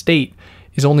state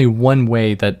is only one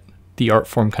way that the art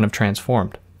form kind of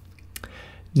transformed.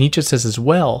 Nietzsche says as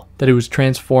well that it was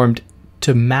transformed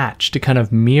to match, to kind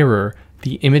of mirror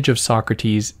the image of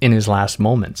Socrates in his last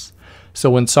moments.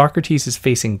 So when Socrates is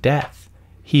facing death,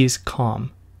 he is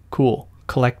calm, cool,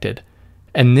 collected.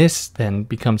 And this then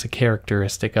becomes a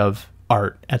characteristic of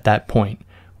art at that point,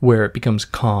 where it becomes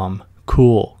calm,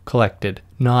 cool, collected,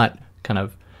 not kind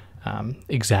of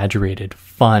exaggerated,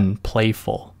 fun,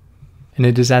 playful. And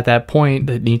it is at that point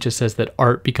that Nietzsche says that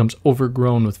art becomes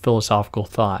overgrown with philosophical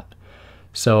thought.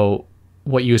 So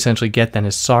what you essentially get then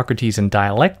is Socrates in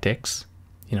dialectics,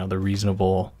 the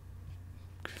reasonable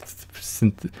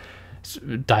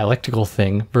dialectical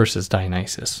thing versus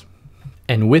Dionysus.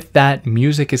 And with that,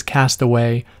 music is cast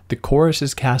away, the chorus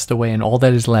is cast away, and all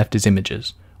that is left is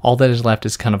images. All that is left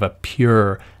is kind of a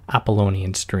pure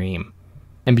Apollonian stream.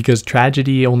 And because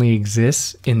tragedy only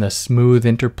exists in the smooth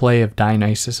interplay of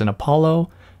Dionysus and Apollo,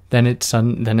 then it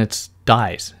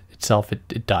dies.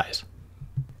 It dies.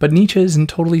 But Nietzsche isn't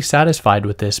totally satisfied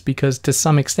with this because to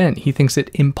some extent he thinks it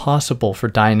impossible for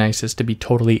Dionysus to be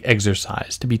totally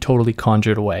exorcised, to be totally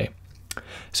conjured away.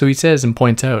 So he says and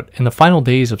points out, in the final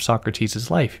days of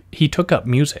Socrates' life, he took up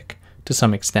music to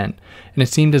some extent, and it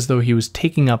seemed as though he was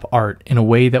taking up art in a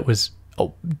way that was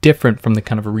different from the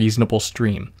kind of reasonable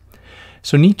stream.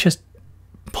 So Nietzsche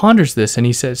ponders this and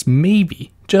he says,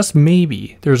 maybe, just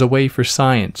maybe, there's a way for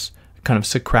science, kind of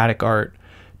Socratic art,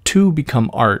 to become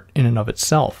art in and of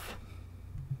itself.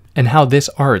 And how this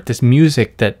art, this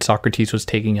music that Socrates was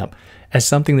taking up as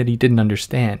something that he didn't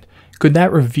understand, could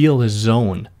that reveal a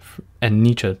zone? And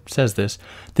Nietzsche says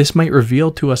this might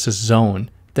reveal to us a zone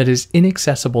that is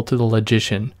inaccessible to the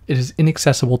logician, it is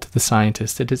inaccessible to the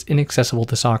scientist, it is inaccessible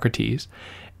to Socrates.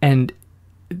 And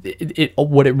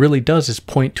what it really does is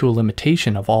point to a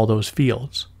limitation of all those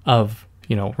fields of,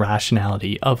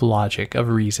 rationality, of logic, of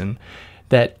reason,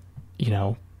 that,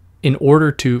 in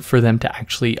order for them to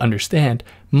actually understand,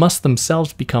 must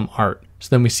themselves become art. So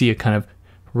then we see a kind of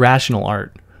rational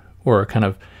art, or a kind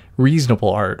of reasonable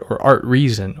art, or art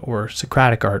reason, or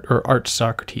Socratic art, or art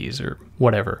Socrates, or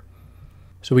whatever.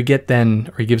 So we get then,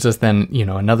 or he gives us then,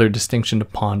 another distinction to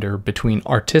ponder between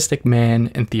artistic man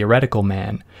and theoretical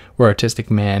man, where artistic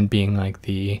man being like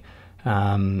the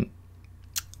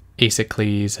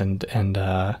Aeschylus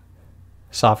and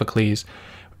Sophocles,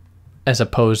 as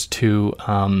opposed to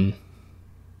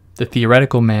the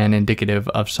theoretical man indicative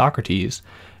of Socrates,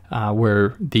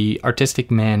 where the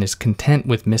artistic man is content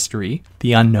with mystery,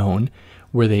 the unknown,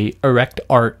 where they erect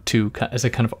art as a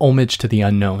kind of homage to the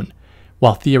unknown,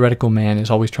 while theoretical man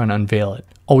is always trying to unveil it,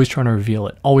 always trying to reveal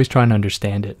it, always trying to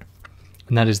understand it.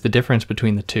 And that is the difference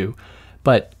between the two.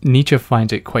 But Nietzsche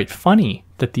finds it quite funny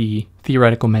that the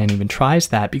theoretical man even tries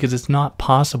that, because it's not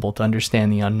possible to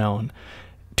understand the unknown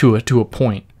to a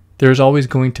point. There's always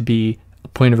going to be a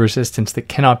point of resistance that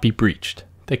cannot be breached,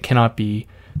 that cannot be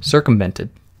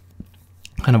circumvented,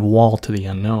 kind of wall to the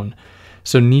unknown.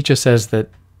 So Nietzsche says that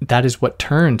is what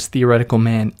turns theoretical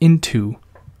man into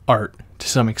art to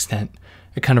some extent,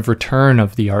 a kind of return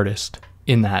of the artist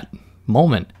in that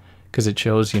moment, because it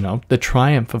shows, the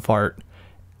triumph of art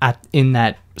in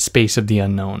that space of the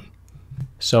unknown.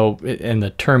 So, and the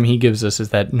term he gives us is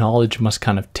that knowledge must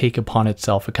kind of take upon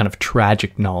itself a kind of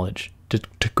tragic knowledge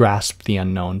to grasp the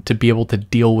unknown, to be able to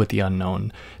deal with the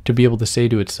unknown, to be able to say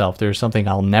to itself, there's something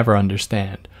I'll never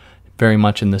understand, very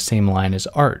much in the same line as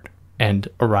art, and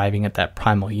arriving at that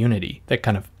primal unity, that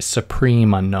kind of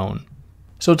supreme unknown.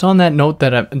 So it's on that note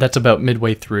that's about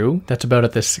midway through. That's about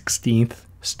at the 16th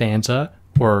stanza,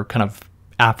 or kind of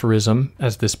aphorism,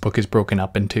 as this book is broken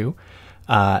up into,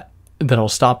 that I'll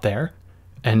stop there.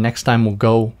 And next time we'll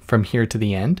go from here to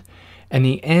the end. And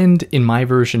the end, in my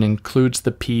version, includes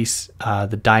the piece,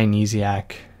 the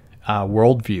Dionysiac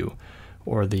worldview,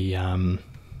 or the, I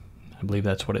believe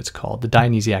that's what it's called, the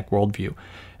Dionysiac worldview,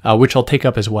 which I'll take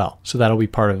up as well. So that'll be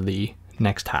part of the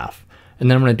next half. And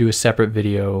then I'm going to do a separate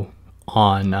video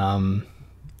on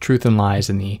truth and lies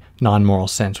in the non-moral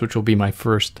sense, which will be my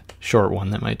first short one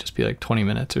that might just be like 20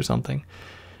 minutes or something.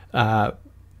 But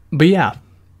yeah,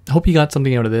 hope you got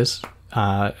something out of this.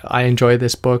 I enjoy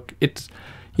this book. It's,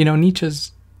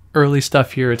 Nietzsche's early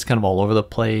stuff here, it's kind of all over the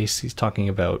place. He's talking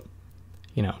about,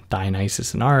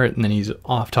 Dionysus and art, and then he's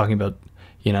off talking about,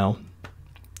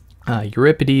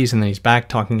 Euripides, and then he's back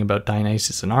talking about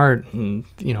Dionysus and art, and,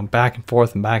 back and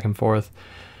forth and back and forth.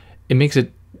 It makes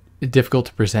it difficult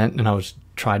to present, and I was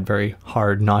tried very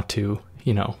hard not to,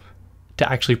 to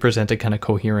actually present a kind of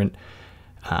coherent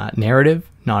narrative,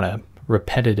 not a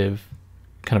repetitive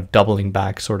kind of doubling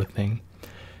back sort of thing.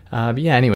 But yeah, anyway.